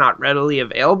information's not readily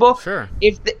available. Sure.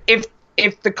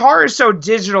 If the car is so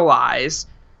digitalized,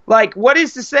 like, what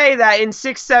is to say that in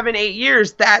 6, 7, 8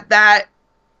 years that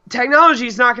technology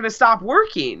is not going to stop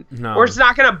working, or it's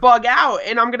not going to bug out,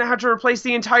 and I'm going to have to replace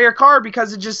the entire car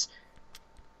because it just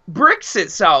bricks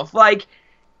itself. Like,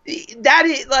 that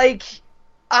is, like,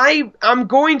 I'm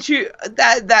going to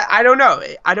that I don't know.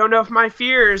 I don't know if my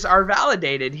fears are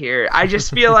validated here. I just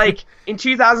feel like in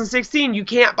 2016 you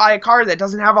can't buy a car that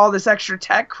doesn't have all this extra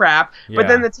tech crap, but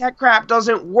then the tech crap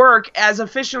doesn't work as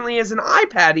efficiently as an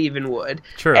iPad even would.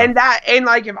 True. And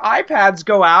like, if iPads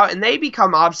go out and they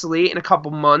become obsolete in a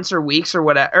couple months or weeks or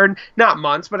whatever, or not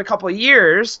months, but a couple of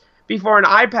years before an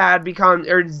iPad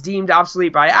is deemed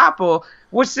obsolete by Apple,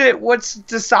 what's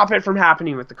to stop it from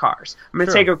happening with the cars? I'm going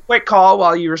to take a quick call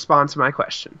while you respond to my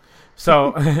question.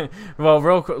 So, well,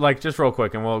 real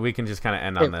quick, and we can just kind of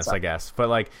end on this, I guess. But,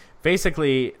 like,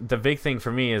 basically, the big thing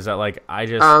for me is that, like, I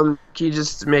just... can you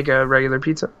just make a regular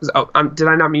pizza? Did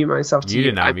I not mute myself? You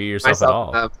did not mute yourself at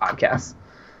all. Podcast.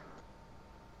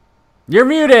 You're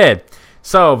muted!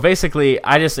 So, basically,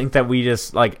 I just think that we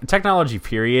just, like, technology,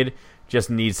 period, just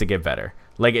needs to get better.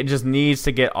 Like, it just needs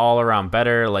to get all around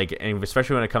better, like, and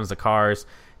especially when it comes to cars.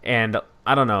 And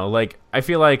I don't know, like, I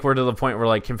feel like we're to the point where,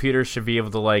 like, computers should be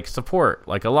able to, like, support,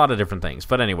 like, a lot of different things.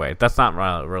 But anyway, that's not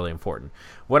really important.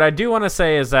 What I do want to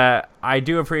say is that I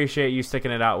do appreciate you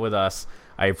sticking it out with us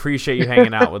I appreciate you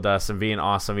hanging out with us and being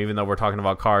awesome, even though we're talking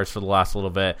about cars for the last little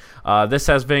bit. This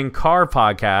has been Car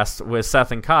Podcast with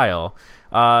Seth and Kyle.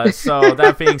 So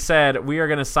that being said, we are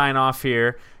going to sign off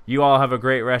here. You all have a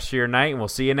great rest of your night, and we'll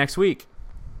see you next week.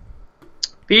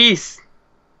 Peace.